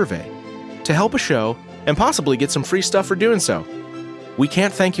evergreenpodcast.com/listenersurvey to help a show and possibly get some free stuff for doing so. We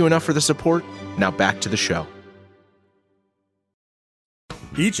can't thank you enough for the support. Now back to the show.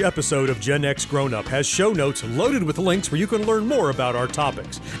 Each episode of Gen X Grown Up has show notes loaded with links where you can learn more about our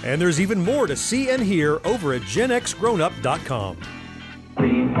topics. And there's even more to see and hear over at genxgrownup.com.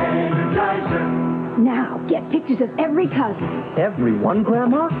 Now, get pictures of every cousin. Everyone,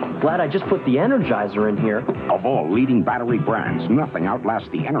 Grandma? Glad I just put the Energizer in here. Of all leading battery brands, nothing outlasts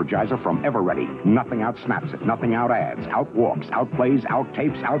the Energizer from Everready. Nothing outsnaps it. Nothing outadds, outwalks, outplays,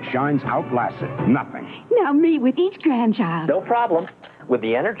 outtapes, outshines, outlasts it. Nothing. Now me with each grandchild. No problem. With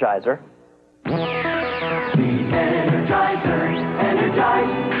the Energizer. The Energizer.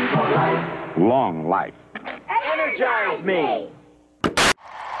 Energize for life. Long life. Energize me.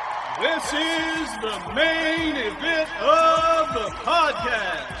 This is the main event of the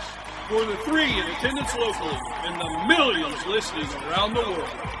podcast. For the 3 in attendance locally and the millions listening around the world.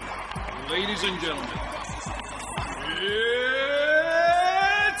 Ladies and gentlemen,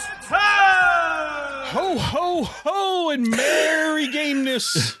 it's time! Ho, ho, ho, and merry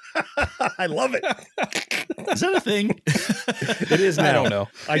gameness. I love it. Is that a thing? It is now. I don't know.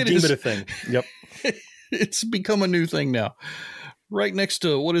 I deem it a thing. Yep. It's become a new thing now. Right next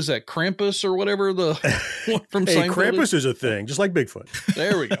to, what is that, Krampus or whatever, the one from Seinfeld? Krampus is a thing, just like Bigfoot.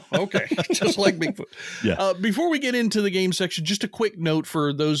 There we go. Okay, just like Bigfoot. Yeah. Before we get into the game section, just a quick note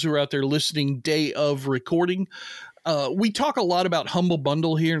for those who are out there listening day of recording. We talk a lot about Humble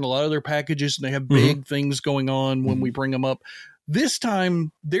Bundle here and a lot of their packages, and they have big things going on when we bring them up. This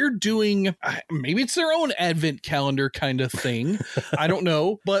time they're doing, maybe it's their own advent calendar kind of thing. I don't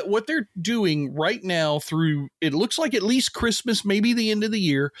know. But what they're doing right now through, it looks like at least Christmas, maybe the end of the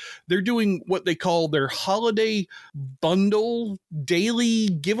year, they're doing what they call their holiday bundle daily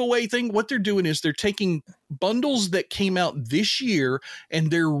giveaway thing. What they're doing is they're taking bundles that came out this year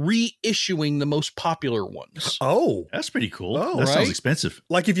and they're reissuing the most popular ones. Oh, that's pretty cool. Oh, that sounds expensive.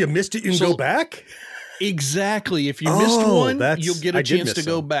 Like if you missed it, you can go back? Exactly. If you missed one, you'll get a chance to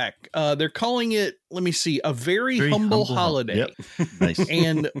go back. They're calling it, let me see, a very humble holiday. Yep. Nice.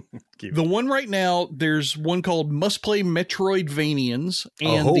 And the one right now, there's one called Must Play Metroidvanians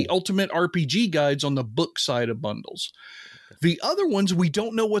and the Ultimate RPG Guides on the book side of bundles. The other ones, we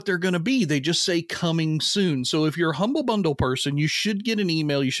don't know what they're going to be. They just say coming soon. So if you're a Humble Bundle person, you should get an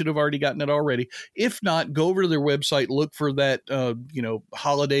email. You should have already gotten it already. If not, go over to their website, look for that,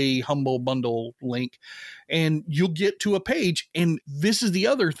 holiday Humble Bundle link, and you'll get to a page. And this is the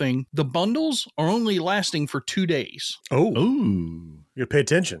other thing. The bundles are only lasting for 2 days. Oh. Ooh. You pay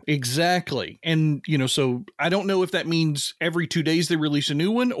attention. Exactly. And, so I don't know if that means every 2 days they release a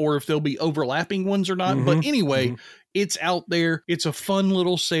new one or if there'll be overlapping ones or not. But anyway, it's out there. It's a fun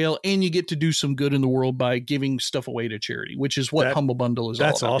little sale, and you get to do some good in the world by giving stuff away to charity, which is what Humble Bundle is all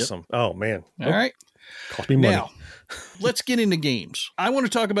about. That's awesome. Yep. Oh, man. All right. Cost me money. Now, let's get into games. I want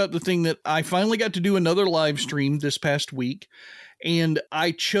to talk about the thing that I finally got to do another live stream this past week, and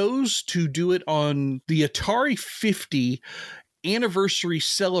I chose to do it on the Atari 50 anniversary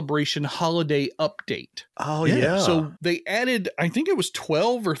celebration holiday update. Oh, yeah. So they added, I think it was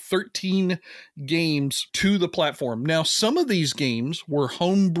 12 or 13 games to the platform. Now, some of these games were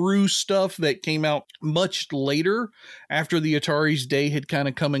homebrew stuff that came out much later after the Atari's day had kind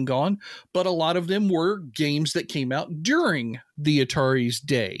of come and gone, but a lot of them were games that came out during the Atari's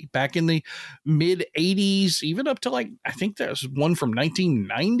day back in the mid 80s, even up to I think that was one from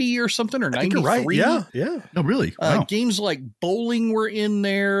 1990 or something, or 93. Right. Yeah. No, really. Wow. Games like bowling were in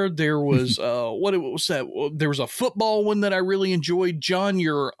there. There was, what was that? There was a football one that I really enjoyed. John,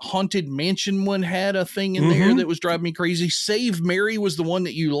 your Haunted Mansion one had a thing in there that was driving me crazy. Save Mary was the one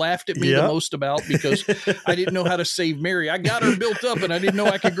that you laughed at me the most about because I didn't know how to save Mary. I got her built up and I didn't know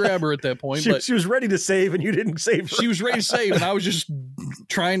I could grab her at that point. But she was ready to save and you didn't save her. She was ready to save and I was just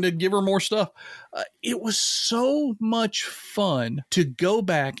trying to give her more stuff. It was so much fun to go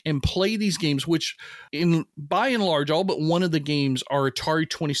back and play these games, which by and large, all but one of the games are Atari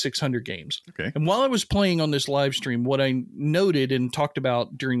 2600 games. Okay. And while I was playing on this live stream, what I noted and talked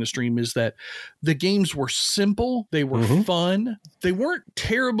about during the stream is that the games were simple. They were fun. They weren't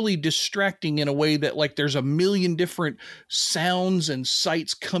terribly distracting in a way that there's a million different sounds and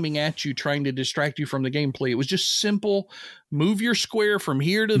sights coming at you trying to distract you from the gameplay. It was just simple. Move your square from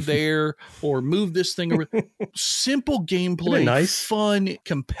here to there or move this thing over. Simple gameplay, nice, fun,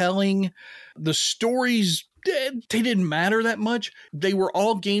 compelling. The stories, they didn't matter that much. They were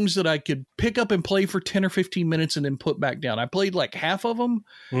all games that I could pick up and play for 10 or 15 minutes and then put back down. I played half of them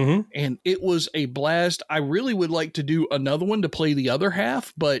and it was a blast. I really would like to do another one to play the other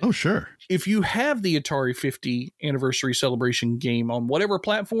half, but oh, sure. If you have the Atari 50 anniversary celebration game on whatever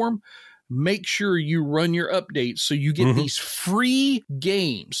platform, make sure you run your updates so you get these free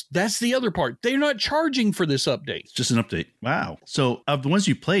games. That's the other part. They're not charging for this update. It's just an update. Wow. So of the ones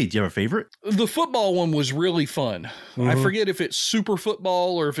you played, do you have a favorite? The football one was really fun. I forget if it's Super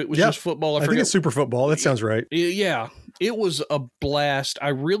Football or if it was just football. I think it's Super Football. That sounds right. Yeah. It was a blast. I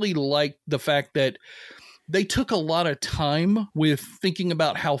really liked the fact that they took a lot of time with thinking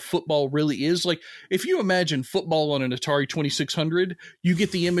about how football really is. If you imagine football on an Atari 2600, you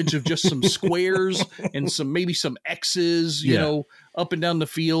get the image of just some squares and maybe some X's, you know, up and down the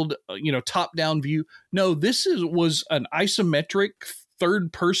field, top down view. No, this was an isometric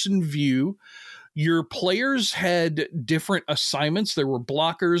third person view. Your players had different assignments. There were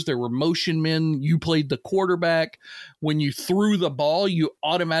blockers, there were motion men. You played the quarterback. When you threw the ball, you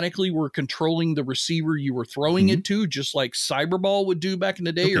automatically were controlling the receiver you were throwing it to, just like Cyberball would do back in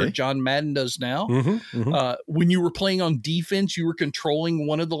the day or John Madden does now. When you were playing on defense, you were controlling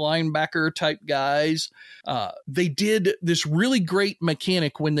one of the linebacker type guys. They did this really great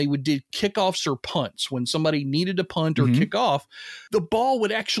mechanic when they did kickoffs or punts. When somebody needed to punt or kick off, the ball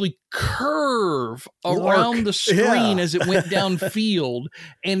would actually curve curve around the screen as it went downfield,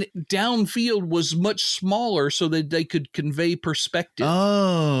 and downfield was much smaller so that they could convey perspective.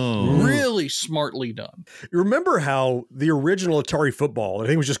 Oh. Really smartly done. You remember how the original Atari football, I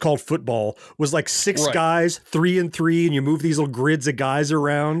think it was just called football, was like six guys, 3 and 3, and you move these little grids of guys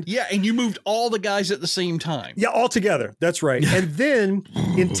around. Yeah, and you moved all the guys at the same time. Yeah, all together. That's right. And then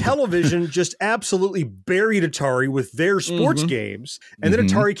in television, just absolutely buried Atari with their sports games. And then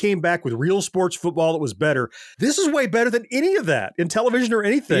Atari came back with real sports football that was better. This is way better than any of that in television or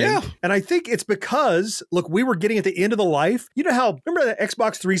anything. Yeah. And I think it's because, look, we were getting at the end of the life. You know how, remember the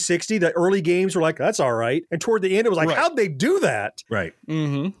Xbox 360, the early games were like, that's all right. And toward the end, it was like, how'd they do that? Right.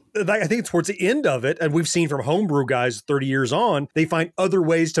 I think towards the end of it, and we've seen from homebrew guys 30 years on, they find other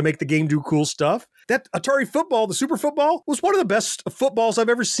ways to make the game do cool stuff. That Atari football, the Super Football, was one of the best footballs I've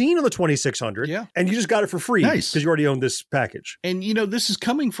ever seen on the 2600. Yeah. And you just got it for free because you already owned this package. And, you know, this is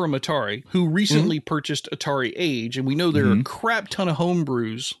coming from Atari, who recently purchased Atari Age, and we know there are a crap ton of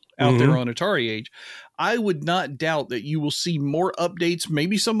homebrews out there on Atari Age. I would not doubt that you will see more updates.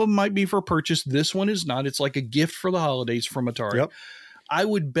 Maybe some of them might be for purchase. This one is not. It's like a gift for the holidays from Atari. Yep. I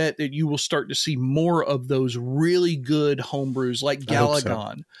would bet that you will start to see more of those really good homebrews like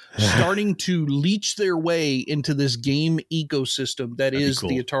Galagon starting to leach their way into this game ecosystem that is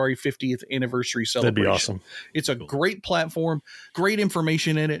the Atari 50th anniversary celebration. That'd be awesome. It's a great platform, great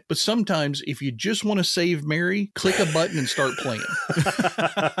information in it, but sometimes if you just want to save Mary, click a button and start playing.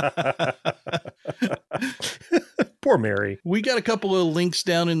 Poor Mary. We got a couple of links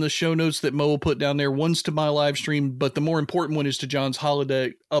down in the show notes that Mo will put down there. One's to my live stream, but the more important one is to John's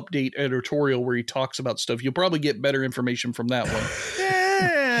holiday update editorial where he talks about stuff. You'll probably get better information from that one.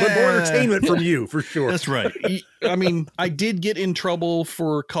 But more entertainment from you, for sure. That's right. I mean, I did get in trouble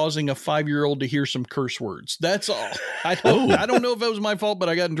for causing a 5-year-old to hear some curse words. That's all. I don't know if that was my fault, but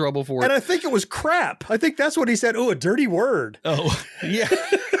I got in trouble for it. And I think it was crap. I think that's what he said. Oh, a dirty word. Oh, yeah.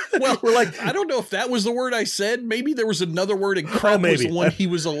 Well, we're like, I don't know if that was the word I said. Maybe there was another word, and crap was the one he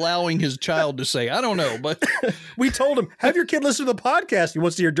was allowing his child to say. I don't know, but we told him, have your kid listen to the podcast. He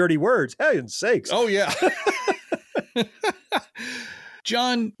wants to hear dirty words. Heaven's sakes. Oh, yeah.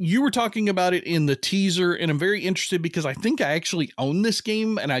 John, you were talking about it in the teaser, and I'm very interested because I think I actually own this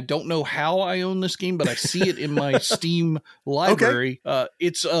game, and I don't know how I own this game, but I see it in my Steam library. Okay.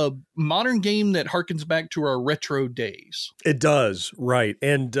 It's a modern game that harkens back to our retro days. It does, right.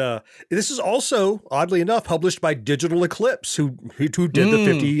 And this is also, oddly enough, published by Digital Eclipse, who did the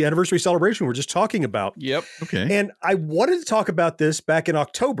 50th anniversary celebration we're just talking about. Yep. Okay. And I wanted to talk about this back in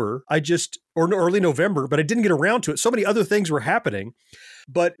October. Or early November, but I didn't get around to it. So many other things were happening.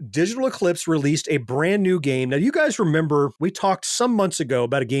 But Digital Eclipse released a brand new game. Now, you guys remember we talked some months ago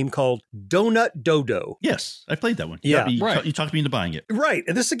about a game called Donut Dodo. Yes, I played that one. Yeah, you talked me into buying it. Right.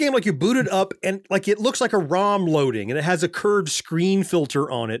 And this is a game like you boot it up and like it looks like a ROM loading and it has a curved screen filter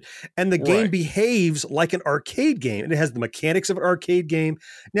on it. And the game behaves like an arcade game. And it has the mechanics of an arcade game.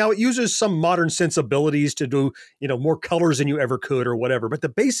 Now, it uses some modern sensibilities to do, more colors than you ever could or whatever. But the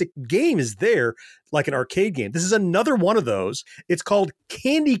basic game is there like an arcade game. This is another one of those. It's called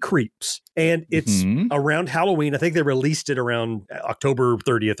Candy Creeps, and it's around Halloween. I think they released it around October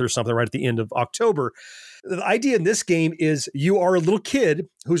 30th or something, right at the end of October. The idea in this game is you are a little kid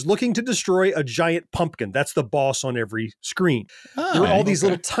who's looking to destroy a giant pumpkin. That's the boss on every screen. There are all these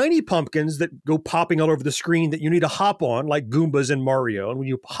little tiny pumpkins that go popping all over the screen that you need to hop on, like Goombas in Mario. And when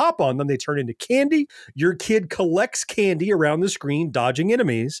you hop on them, they turn into candy. Your kid collects candy around the screen, dodging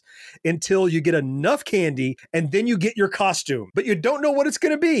enemies, until you get enough candy, and then you get your costume. But you don't know what it's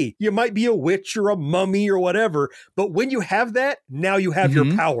going to be. You might be a witch or a mummy or whatever. But when you have that, now you have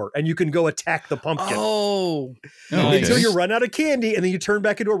your power, and you can go attack the pumpkin. Until you run out of candy, and then you turn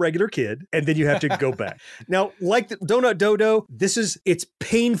back into a regular kid, and then you have to go back. Now, like the Donut Dodo, it's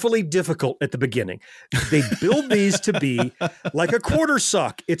painfully difficult at the beginning. They build these to be like a quarter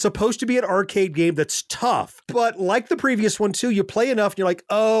suck. It's supposed to be an arcade game that's tough, but like the previous one too, you play enough and you're like,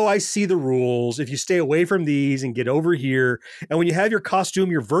 oh, I see the rules. If you stay away from these and get over here, and when you have your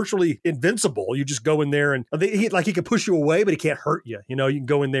costume, you're virtually invincible. You just go in there and he can push you away, but he can't hurt you. You can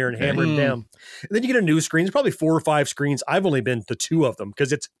go in there and hammer him down. And then you get a new screen. There's probably 4 or 5 screens. I've only been to 2 of them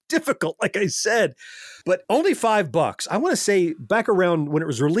because it's difficult, like I said, but only $5. I want to say back around when it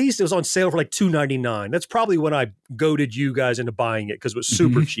was released, it was on sale for like $2.99. That's probably when I goaded you guys into buying it because it was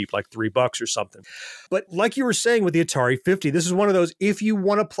super cheap, like $3 or something. But like you were saying with the Atari 50, this is one of those, if you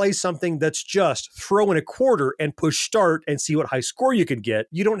want to play something that's just throw in a quarter and push start and see what high score you can get,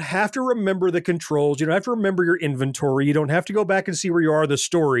 you don't have to to remember the controls. You don't have to remember your inventory. You don't have to go back and see where you are in the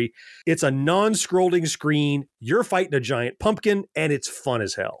story. It's a non-scrolling screen. You're fighting a giant pumpkin, and it's fun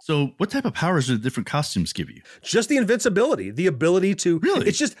as hell. So what type of powers do the different costumes give you? Just the invincibility, the ability to... Really?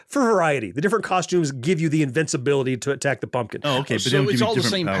 It's just for variety. The different costumes give you the invincibility to attack the pumpkin. Oh, okay. But so it's all the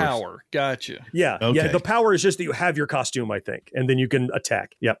same power. Gotcha. Yeah. Okay. Yeah. The power is just that you have your costume, I think, and then you can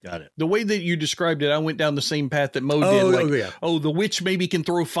attack. Yep. Got it. The way that you described it, I went down the same path that Mo did. The witch maybe can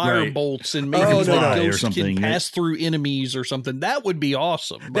throw fire bolts and maybe the ghost can pass through enemies or something. That would be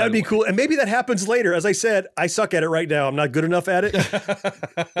awesome. That'd be cool. And maybe that happens later. As I said, I suck at it right now. I'm not good enough at it.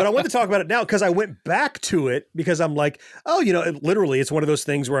 But I want to talk about it now because I went back to it because I'm like, literally, it's one of those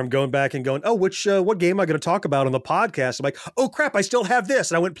things where I'm going back and going, what game am I going to talk about on the podcast? I'm like, oh crap, I still have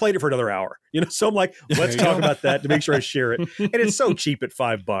this. And I went and played it for another hour. So I'm like, let's talk about that to make sure I share it. And it's so cheap at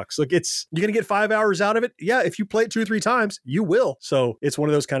 $5. Like you're going to get 5 hours out of it. Yeah. If you play it 2 or 3 times, you will. So it's one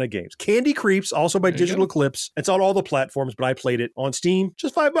of those kind of games. Candy Creeps, also by Digital Eclipse. It's on all the platforms, but I played it on Steam.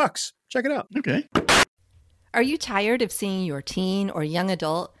 Just $5. Check it out. Okay. Are you tired of seeing your teen or young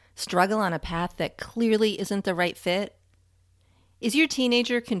adult struggle on a path that clearly isn't the right fit? Is your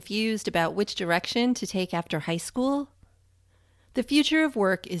teenager confused about which direction to take after high school? The future of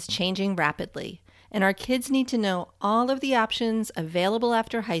work is changing rapidly, and our kids need to know all of the options available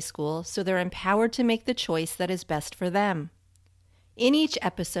after high school so they're empowered to make the choice that is best for them. In each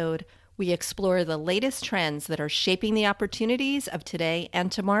episode, we explore the latest trends that are shaping the opportunities of today and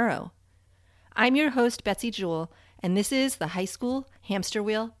tomorrow. I'm your host, Betsy Jewell, and this is the High School Hamster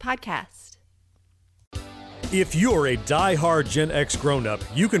Wheel Podcast. If you're a die-hard Gen X grown-up,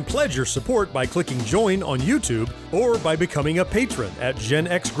 you can pledge your support by clicking join on YouTube or by becoming a patron at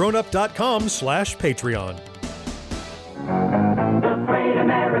genxgrownup.com/Patreon. The great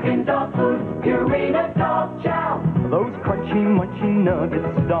American dog food, Purina Dog Chow. Those crunchy, munchy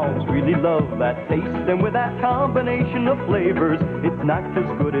nuggets, dogs really love that taste. And with that combination of flavors, it's not just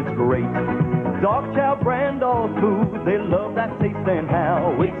good, it's great. Dog Chow brand dog food, they love that taste and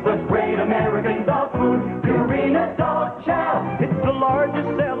how. It's the great American dog food, Purina Dog Chow. It's the largest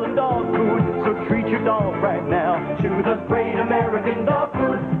selling dog food, so treat your dog right now to the great American dog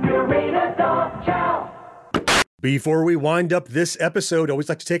food, Purina Dog Chow. Before we wind up this episode, I always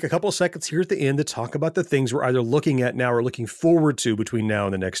like to take a couple of seconds here at the end to talk about the things we're either looking at now or looking forward to between now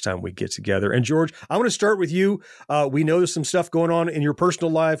and the next time we get together. And George, I want to start with you. We know there's some stuff going on in your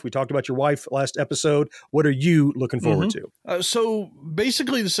personal life. We talked about your wife last episode. What are you looking forward to? So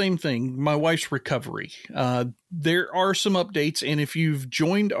basically the same thing, my wife's recovery. There are some updates, and if you've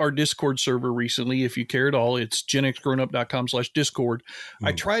joined our Discord server recently, if you care at all, it's genxgrownup.com/Discord.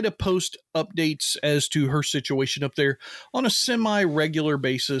 I try to post updates as to her situation up there on a semi-regular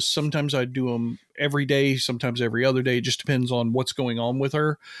basis. Sometimes I do them every day, sometimes every other day. It just depends on what's going on with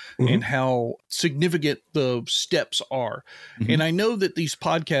her and how significant the steps are. And I know that these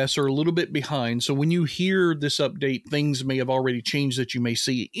podcasts are a little bit behind. So when you hear this update, things may have already changed that you may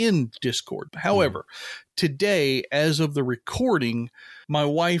see in Discord. However, today, as of the recording, my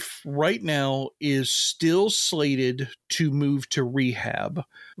wife right now is still slated to move to rehab,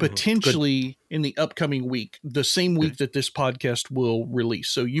 potentially in the upcoming week, the same week that this podcast will release.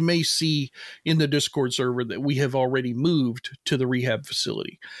 So you may see in the Discord server that we have already moved to the rehab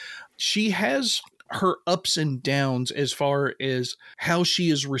facility. She has her ups and downs as far as how she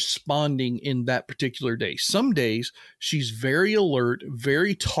is responding in that particular day. Some days she's very alert,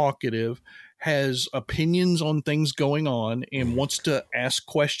 very talkative, has opinions on things going on and wants to ask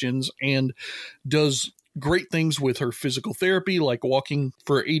questions and does great things with her physical therapy, like walking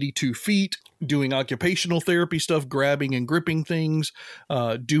for 82 feet, doing occupational therapy stuff, grabbing and gripping things,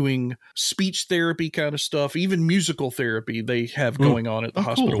 doing speech therapy kind of stuff, even musical therapy they have going on at the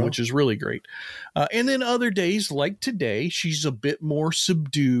hospital, which is really great. And then other days like today, she's a bit more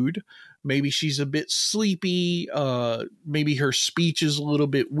subdued. Maybe she's a bit sleepy. Maybe her speech is a little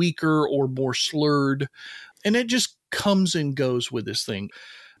bit weaker or more slurred. And it just comes and goes with this thing.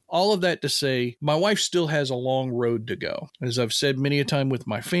 All of that to say, my wife still has a long road to go. As I've said many a time with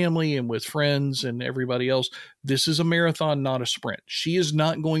my family and with friends and everybody else, this is a marathon, not a sprint. She is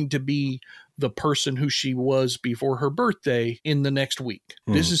not going to be the person who she was before her birthday in the next week.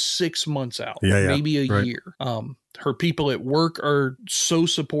 This is 6 months out, maybe a year. Her people at work are so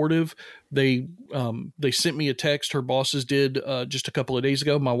supportive. They sent me a text. Her bosses did just a couple of days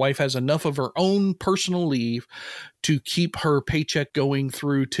ago. My wife has enough of her own personal leave to keep her paycheck going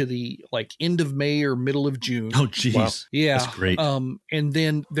through to the end of May or middle of June. Oh, geez. Wow. Yeah. That's great. And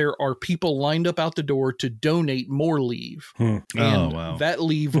then there are people lined up out the door to donate more leave. And that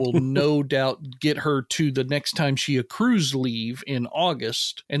leave will no doubt get her to the next time she accrues leave in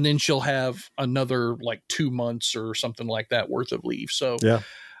August. And then she'll have another 2 months or something like that worth of leave. So yeah.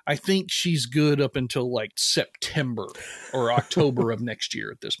 I think she's good up until September or October of next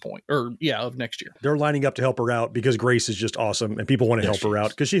year at this point. Of next year. They're lining up to help her out because Grace is just awesome and people want to help her out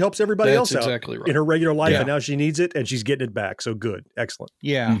because she helps everybody else out right. in her regular life. And now she needs it and she's getting it back. So good. Excellent.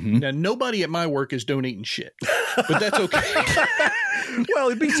 Yeah. Now, nobody at my work is donating shit, but that's okay. Well,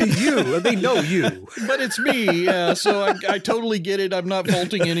 it'd be to you. They know you. But it's me. Yeah. So I totally get it. I'm not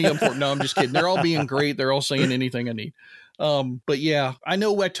faulting any of them. No, I'm just kidding. They're all being great. They're all saying anything I need. But yeah, I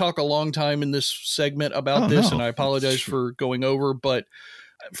know I talk a long time in this segment about this, and I apologize for going over, but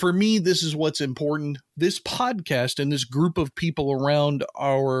for me, this is what's important. This podcast and this group of people around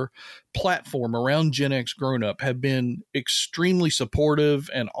our platform, around Gen X Grown Up, have been extremely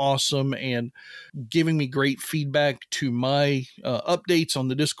supportive and awesome and giving me great feedback to my updates on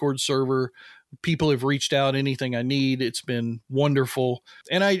the Discord server. People have reached out, anything I need. It's been wonderful.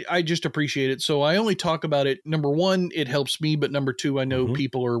 And I just appreciate it. So I only talk about it. Number one, it helps me. But number two, I know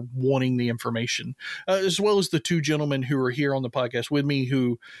people are wanting the information, as well as the two gentlemen who are here on the podcast with me,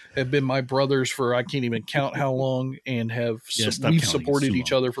 who have been my brothers for, I can't even count how long, and we've supported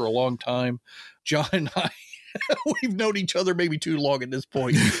each other for a long time. John and I, we've known each other maybe too long at this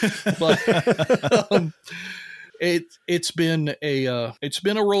point, but It's been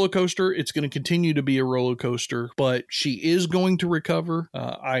a roller coaster. It's going to continue to be a roller coaster, but she is going to recover.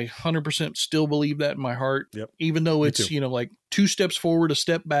 I 100% still believe that in my heart. Yep. Even though it's, 2 steps forward, a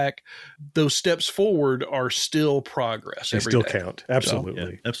step back, those steps forward are still progress. They still count.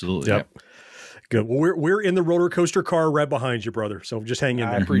 Absolutely. So, absolutely. Yep. Good. Well, we're in the roller coaster car right behind you, brother. So just hang in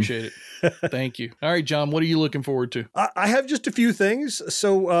there. I appreciate it. Thank you. All right, John, what are you looking forward to? I have just a few things.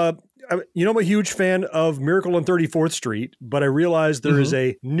 So, I'm a huge fan of Miracle on 34th Street, but I realized there is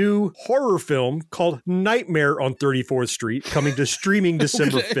a new horror film called Nightmare on 34th Street coming to streaming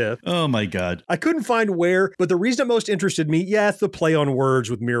December 5th. Oh my God. I couldn't find where, but the reason it most interested me, it's the play on words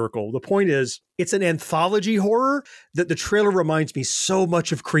with Miracle. The point is, it's an anthology horror that the trailer reminds me so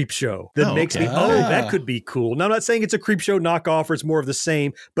much of Creepshow that makes me, that could be cool. Now, I'm not saying it's a Creepshow knockoff or it's more of the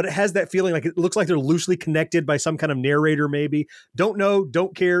same, but it has that feeling like it looks like they're loosely connected by some kind of narrator maybe. Don't know,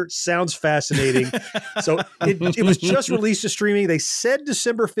 don't care, sounds fascinating. So it was just released to streaming. They said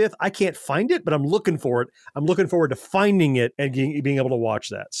December 5th. I can't find it, but I'm looking for it. I'm looking forward to finding it and being able to watch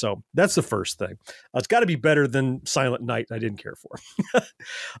that. So that's the first thing. It's got to be better than Silent Night I didn't care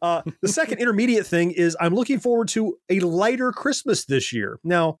for. The second intermediate thing is I'm looking forward to a lighter Christmas this year.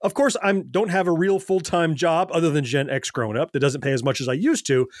 Now, of course, I don't have a real full-time job other than Gen X Grown Up that doesn't pay as much as I used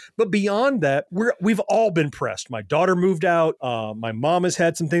to. But beyond that, we've all been pressed. My daughter moved out. My mom has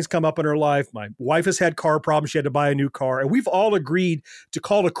had some things come up in her life. My wife has had car problems. She had to buy a new car. And we've all agreed to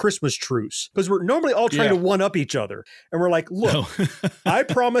call a Christmas truce because we're normally all trying to one-up each other. And we're like, look, I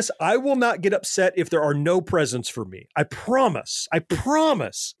promise I will not get upset if there are no presents for me. I promise.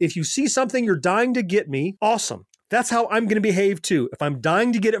 If you see something you're dying to get me, awesome. That's how I'm going to behave too. If I'm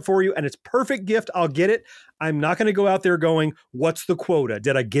dying to get it for you and it's perfect gift, I'll get it. I'm not going to go out there going, what's the quota?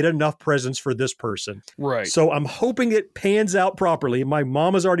 Did I get enough presents for this person? Right. So I'm hoping it pans out properly. My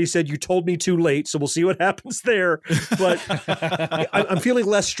mom has already said, you told me too late. So we'll see what happens there. But I'm feeling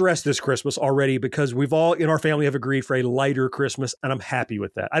less stressed this Christmas already because we've all in our family have agreed for a lighter Christmas. And I'm happy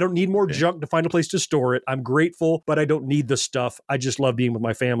with that. I don't need more junk to find a place to store it. I'm grateful, but I don't need the stuff. I just love being with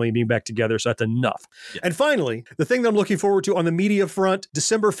my family and being back together. So that's enough. Yeah. And finally, the thing that I'm looking forward to on the media front,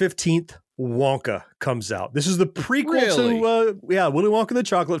 December 15th, Wonka comes out. This is the prequel to Willy Wonka and the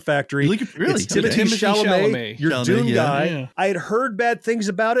Chocolate Factory. Really? It's Timothée Chalamet, your Dune guy. Yeah. I had heard bad things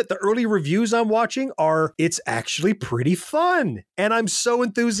about it. The early reviews I'm watching are it's actually pretty fun. And I'm so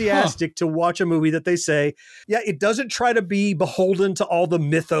enthusiastic to watch a movie that they say, it doesn't try to be beholden to all the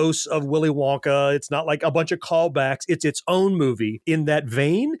mythos of Willy Wonka. It's not like a bunch of callbacks. It's its own movie in that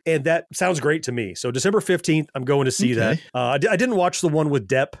vein. And that sounds great to me. So December 15th, I'm going to see that. I didn't watch the one with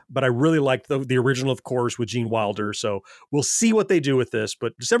Depp, but I really liked the original, of course, with Gene Wilder. So we'll see what they do with this.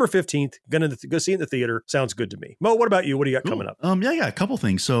 But December 15th, gonna go see it in the theater. Sounds good to me. Mo, what about you? What do you got coming up? A couple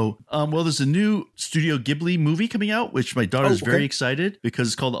things. So, there's a new Studio Ghibli movie coming out, which my daughter is very excited because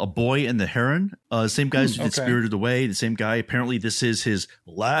it's called A Boy and the Heron. Same guys who did Spirited Away. The same guy. Apparently, this is his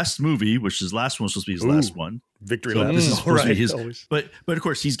last movie, which his last one was supposed to be his last one. Victory So lap. this is supposed to be his, Always. but of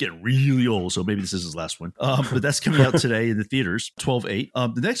course he's getting really old, so maybe this is his last one. But that's coming out today in the theaters,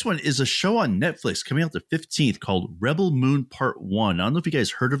 12/8. The next one is a show on Netflix coming out the 15th called Rebel Moon Part 1. I don't know if you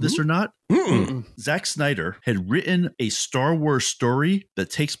guys heard of this or not. Zack Snyder had written a Star Wars story that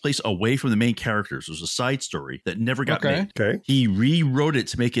takes place away from the main characters. It was a side story that never got made. Okay. He rewrote it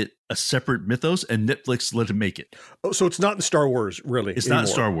to make it a separate mythos, and Netflix let him make it. Oh, so it's not in Star Wars, really? It's anymore. not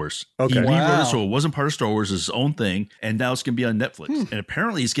Star Wars. Okay. He rewrote it so it wasn't part of Star Wars, it's his own thing, and now it's going to be on Netflix. And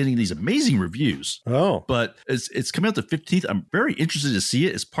apparently he's getting these amazing reviews. Oh. But it's coming out the 15th. I'm very interested to see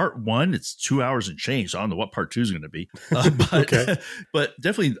it. It's part 1. It's 2 hours and change. So I don't know what part 2 is going to be. But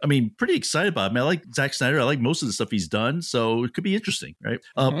definitely, I mean, pretty excited about it. I mean, I like Zack Snyder. I like most of the stuff he's done, so it could be interesting, right?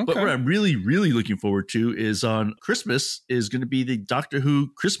 But what I'm really, really looking forward to is on Christmas is going to be the Doctor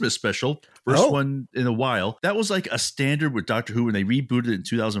Who Christmas special. First one in a while. That was like a standard with Doctor Who when they rebooted it in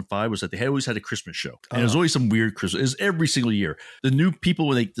 2005 was that they had always had a Christmas show. And it was always some weird Christmas. It was every single year. The new people,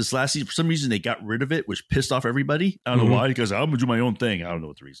 when this last season, for some reason, they got rid of it, which pissed off everybody. I don't know why, because I'm going to do my own thing. I don't know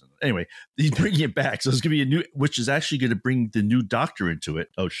what the reason. Anyway, he's bringing it back. So it's going to be a new, which is actually going to bring the new Doctor into it.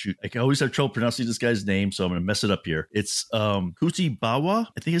 Oh, shoot. I can always have trouble pronouncing this guy's name, so I'm going to mess it up here. It's Kuti Bawa,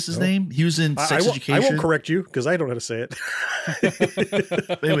 I think is his name. He was in Sex Education. I won't correct you because I don't know how to say it.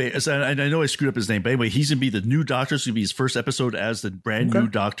 Anyway, I know I screwed up his name, but anyway, he's going to be the new Doctor. It's going to be his first episode as the brand new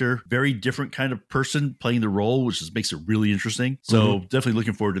Doctor. Very different kind of person playing the role, which makes it really interesting. So definitely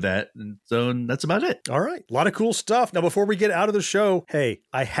looking forward to that. And so that's about it. All right. A lot of cool stuff. Now, before we get out of the show, hey,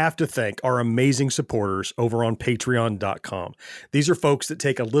 I have to thank our amazing supporters over on patreon.com. These are folks that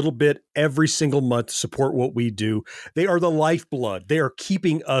take a little bit every single month to support what we do. They are the lifeblood. They are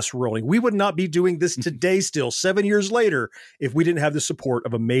keeping us rolling. We would not be doing this today still, 7 years later, if we didn't have the support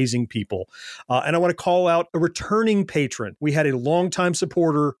of amazing people. And I want to call out a returning patron. We had a longtime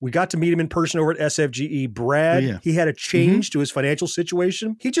supporter. We got to meet him in person over at SFGE. Brad, he had a change to his financial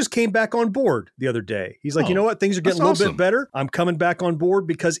situation. He just came back on board the other day. He's like, you know what? Things are getting a little bit better. I'm coming back on board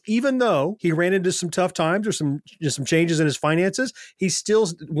because even though he ran into some tough times or some changes in his finances, he still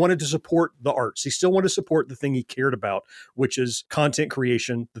wanted to support the arts. He still wanted to support the thing he cared about, which is content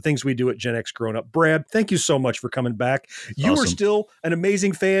creation, the things we do at Gen X Grown Up. Brad, thank you so much for coming back. You are still an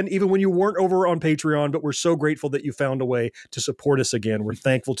amazing fan, even when you weren't over on Patreon, but we're so grateful that you found a way to support us again. We're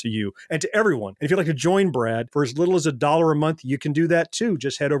thankful to you and to everyone. And if you'd like to join Brad for as little as $1 a month, you can do that too.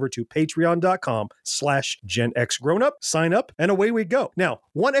 Just head over to patreon.com/Gen X Grown Up, sign up, and away we go. Now,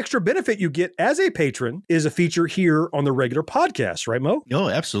 one extra benefit you get as a patron is a feature here on the regular podcast, right, Mo? Oh,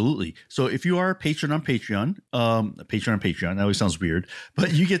 absolutely. So if you are a patron on Patreon, that always sounds weird,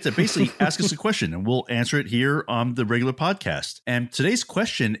 but you get to basically ask us a question and we'll answer it here on the regular podcast. And today's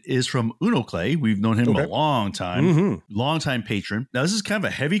question is from Uno Clay. We've known him a long time, long-time patron. Now, this is kind of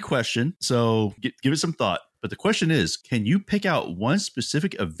a heavy question, so give it some thought. But the question is, can you pick out one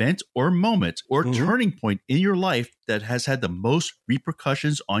specific event or moment or turning point in your life that has had the most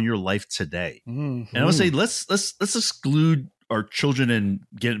repercussions on your life today? And I would say let's exclude our children and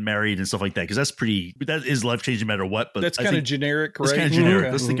getting married and stuff like that, because that is life changing no matter what. But that's kind of generic, right? It's kind of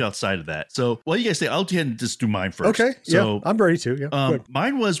generic. Let's think outside of that. So, well, you guys say I'll just do mine first. Okay, so I'm ready to. Yeah,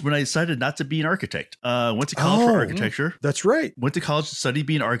 mine was when I decided not to be an architect. Went to college for architecture. That's right. Went to college to study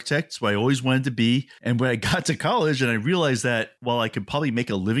being an architect. So I always wanted to be. And when I got to college and I realized that while I could probably make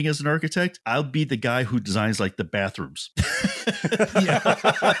a living as an architect, I'll be the guy who designs like the bathrooms.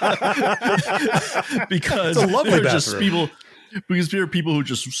 Because it's a lovely bathroom. Just people. Because there are people who are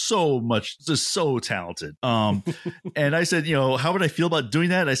just so talented. And I said, how would I feel about doing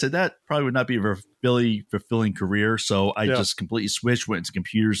that? I said, that probably would not be a really fulfilling career. So I just completely switched, went into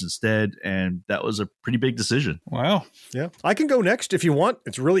computers instead. And that was a pretty big decision. Wow. Yeah. I can go next if you want.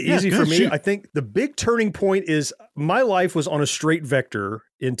 It's really easy for me. Shoot. I think the big turning point is my life was on a straight vector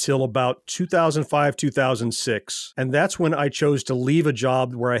until about 2005, 2006. And that's when I chose to leave a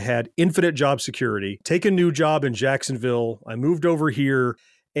job where I had infinite job security, take a new job in Jacksonville. I moved over here.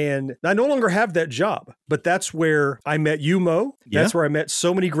 And I no longer have that job, but that's where I met you, Mo. That's where I met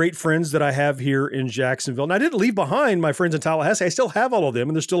so many great friends that I have here in Jacksonville. And I didn't leave behind my friends in Tallahassee. I still have all of them,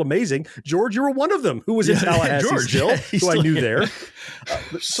 and they're still amazing. George, you were one of them who was in Tallahassee still, who I knew there.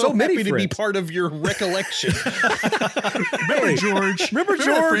 So many happy to be part of your recollection. Remember George? Remember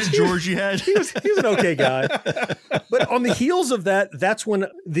George? George you had? He was an okay guy. But on the heels of that, that's when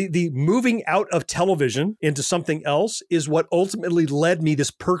the moving out of television into something else is what ultimately led me this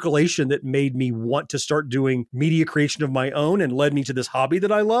percolation that made me want to start doing media creation of my own and led me to this hobby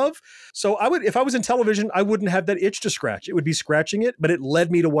that I love. So if I was in television, I wouldn't have that itch to scratch. It would be scratching it, but it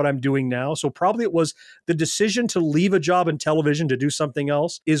led me to what I'm doing now. So probably it was the decision to leave a job in television to do something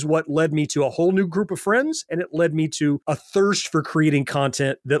else is what led me to a whole new group of friends. And it led me to a thirst for creating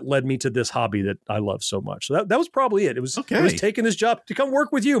content that led me to this hobby that I love so much. So that was probably it. It was taking this job to come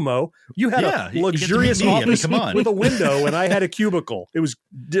work with you, Mo. You had a luxurious office with a window, and I had a cubicle. It was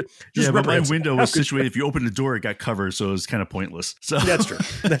just but my window was situated. If you opened the door, it got covered, so it was kind of pointless. So that's true.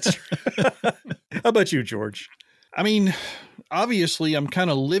 That's true. How about you, George? I mean, obviously, I'm kind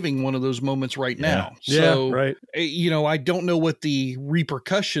of living one of those moments right now. So, right. I don't know what the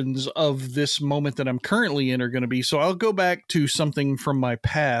repercussions of this moment that I'm currently in are going to be. So I'll go back to something from my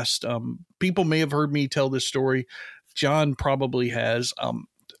past. People may have heard me tell this story. John probably has.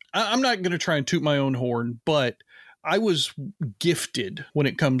 I'm not going to try and toot my own horn, but I was gifted when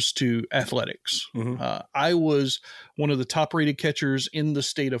it comes to athletics. I was one of the top rated catchers in the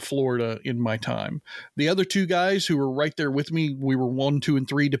state of Florida in my time. The other two guys who were right there with me, we were 1, 2, and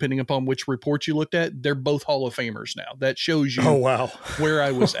 3, depending upon which report you looked at. They're both Hall of Famers now. That shows you where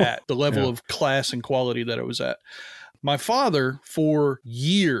I was at, the level of class and quality that I was at. My father, for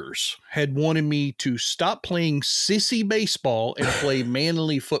years, had wanted me to stop playing sissy baseball and play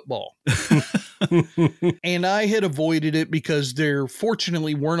manly football. And I had avoided it because there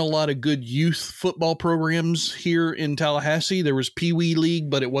fortunately weren't a lot of good youth football programs here in Tallahassee. There was Pee Wee League,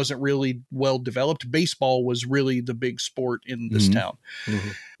 but it wasn't really well developed. Baseball was really the big sport in this town.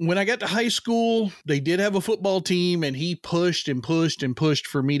 When I got to high school, they did have a football team, and he pushed and pushed and pushed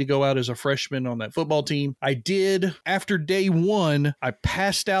for me to go out as a freshman on that football team. I did. After day 1, I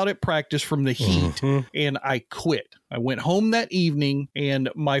passed out at practice from the heat, and I quit. I went home that evening, and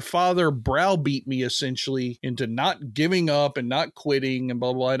my father browbeat me essentially into not giving up and not quitting and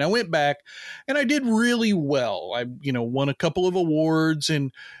blah, blah, blah. And I went back, and I did really well. I, won a couple of awards,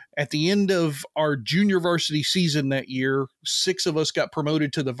 and at the end of our junior varsity season that year, 6 of us got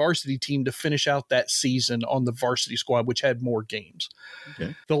promoted to the varsity team to finish out that season on the varsity squad, which had more games.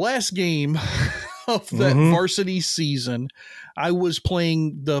 Okay. The last game of that varsity season, I was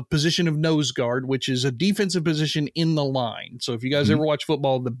playing the position of nose guard, which is a defensive position in the line. So if you guys ever watch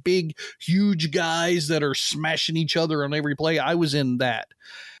football, the big, huge guys that are smashing each other on every play, I was in that.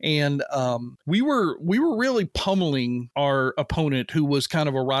 And we were really pummeling our opponent, who was kind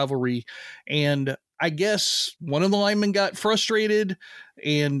of a rivalry. And I guess one of the linemen got frustrated,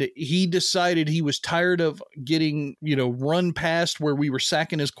 and he decided he was tired of getting, run past where we were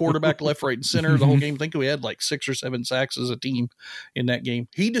sacking his quarterback left, right, and center the whole game. I think we had like 6 or 7 sacks as a team in that game.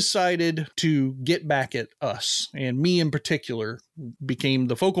 He decided to get back at us, and me in particular became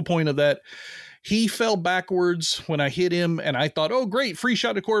the focal point of that. He fell backwards when I hit him, and I thought, oh, great, free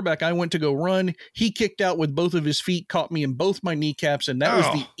shot to quarterback. I went to go run. He kicked out with both of his feet, caught me in both my kneecaps, and that was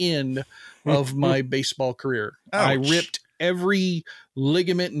the end of my baseball career. Ouch. I ripped every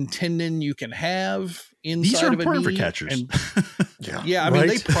ligament and tendon you can have inside These are of a important knee. for catchers. And I mean,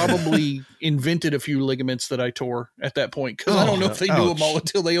 they probably invented a few ligaments that I tore at that point, because I don't know if they knew them all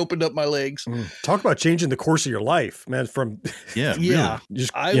until they opened up my legs. Talk about changing the course of your life, man.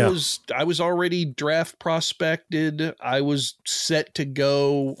 I was already draft prospected. I was set to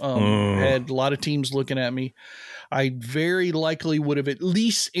go. Had a lot of teams looking at me. I very likely would have at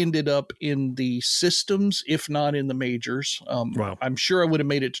least ended up in the systems, if not in the majors. I'm sure I would have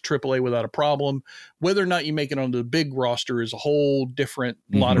made it to AAA without a problem. Whether or not you make it onto the big roster is a whole different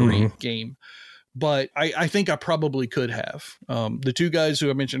lottery game. But I think I probably could have. The 2 guys who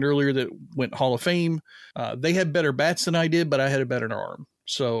I mentioned earlier that went Hall of Fame, they had better bats than I did, but I had a better arm.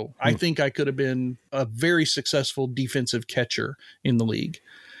 So I think I could have been a very successful defensive catcher in the league.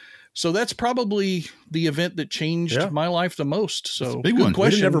 So that's probably the event that changed my life the most. So big one.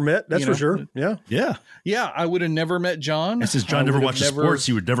 We'd have never met. That's for sure. Yeah. I would have never met John. And since John never watches sports,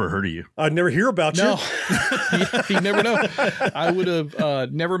 he would never heard of you. I'd never hear about you. You never know. I would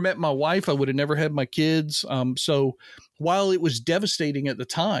have never met my wife. I would have never had my kids. So while it was devastating at the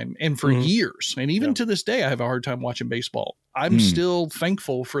time and for years, and even to this day, I have a hard time watching baseball. I'm still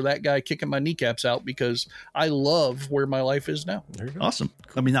thankful for that guy kicking my kneecaps out, because I love where my life is now. There you go. Awesome.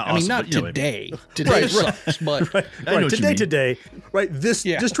 I mean, not today. Today sucks, but today. Right.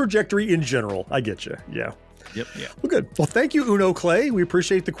 This trajectory in general. I get you. Yeah. Yep. Yeah. Well, good. Well, thank you, Uno Clay. We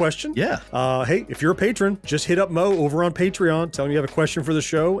appreciate the question. Yeah. Hey, if you're a patron, just hit up Mo over on Patreon. Tell him you have a question for the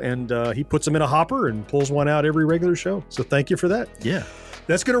show, and he puts them in a hopper and pulls one out every regular show. So thank you for that. Yeah.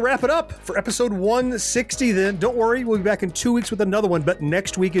 That's going to wrap it up for episode 160 then. Don't worry, we'll be back in 2 weeks with another one. But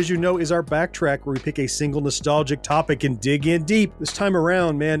next week, as you know, is our backtrack where we pick a single nostalgic topic and dig in deep. This time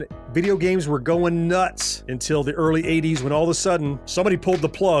around, man, video games were going nuts until the early 80s when all of a sudden somebody pulled the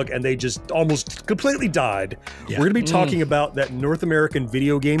plug and they just almost completely died. Yeah. We're going to be talking about that North American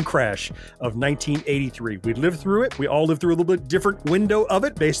video game crash of 1983. We lived through it. We all lived through a little bit different window of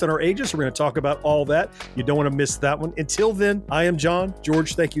it based on our ages. So we're going to talk about all that. You don't want to miss that one. Until then, I am John. George,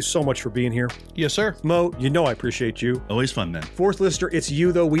 thank you so much for being here. Yes, sir. Mo, you know I appreciate you. Always fun, man. Fourth listener, it's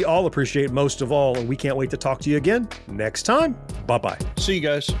you, though, we all appreciate most of all, and we can't wait to talk to you again next time. Bye-bye. See you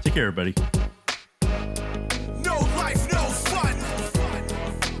guys. Take care, everybody. No life, no fun.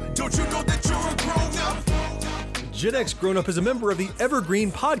 Don't you know that you're a grown-up? Gen X Grown Up is a member of the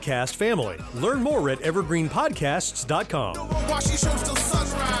Evergreen Podcast family. Learn more at evergreenpodcasts.com. No more watching shows till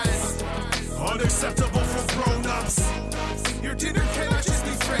sunrise. Unacceptable for grown-ups. Your dinner cannot just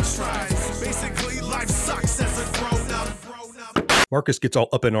be French fries. Basically, life sucks as a grown-up. Marcus gets all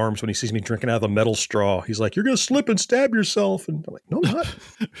up in arms when he sees me drinking out of a metal straw. He's like, "You're going to slip and stab yourself." And I'm like, "No, I'm not."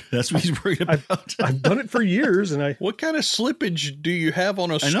 That's what he's worried about. I've done it for years. And what kind of slippage do you have on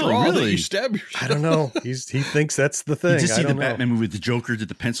a straw that you stab yourself? I don't know. He thinks that's the thing. He just see the Batman movie with the Joker did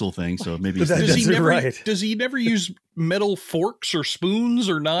the pencil thing. So maybe does he never use metal forks or spoons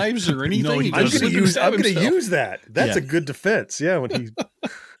or knives or anything? No, I'm going to use that. That's a good defense. Yeah. When he.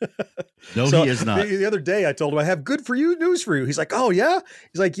 No, he is not. The other day I told him I have good for you news for you. He's like, "Oh yeah?"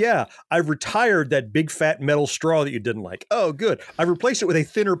 He's like, "Yeah, I've retired that big fat metal straw that you didn't like." "Oh, good. I've replaced it with a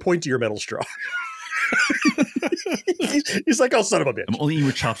thinner, pointier metal straw." He's like, "Oh, son of a bitch." I'm only eating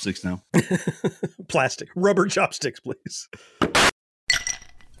with chopsticks now. Plastic. Rubber chopsticks, please.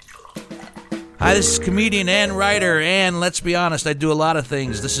 Hi, this is comedian and writer, and let's be honest, I do a lot of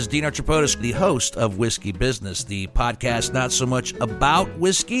things. This is Dean Archipotis, the host of Whiskey Business, the podcast not so much about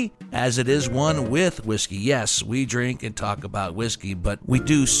whiskey as it is one with whiskey. Yes, we drink and talk about whiskey, but we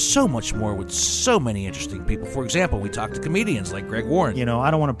do so much more with so many interesting people. For example, we talk to comedians like Greg Warren. You know, I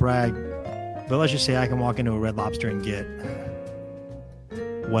don't want to brag, but let's just say I can walk into a Red Lobster and get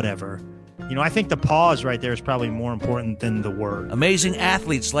whatever. You know, I think the pause right there is probably more important than the word. Amazing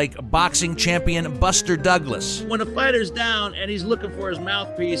athletes like boxing champion Buster Douglas. When a fighter's down and he's looking for his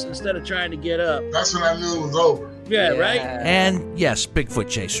mouthpiece instead of trying to get up. That's when I knew it was over. Yeah, right? And yes, Bigfoot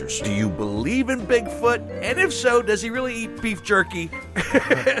chasers. Do you believe in Bigfoot? And if so, does he really eat beef jerky?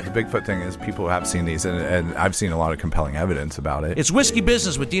 The Bigfoot thing is people have seen these, and I've seen a lot of compelling evidence about it. It's Whiskey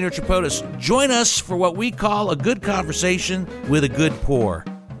Business with Dean Archipotis. Join us for what we call a good conversation with a good pour.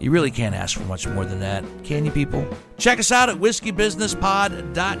 You really can't ask for much more than that, can you, people? Check us out at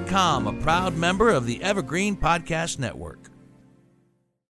whiskeybusinesspod.com, a proud member of the Evergreen Podcast Network.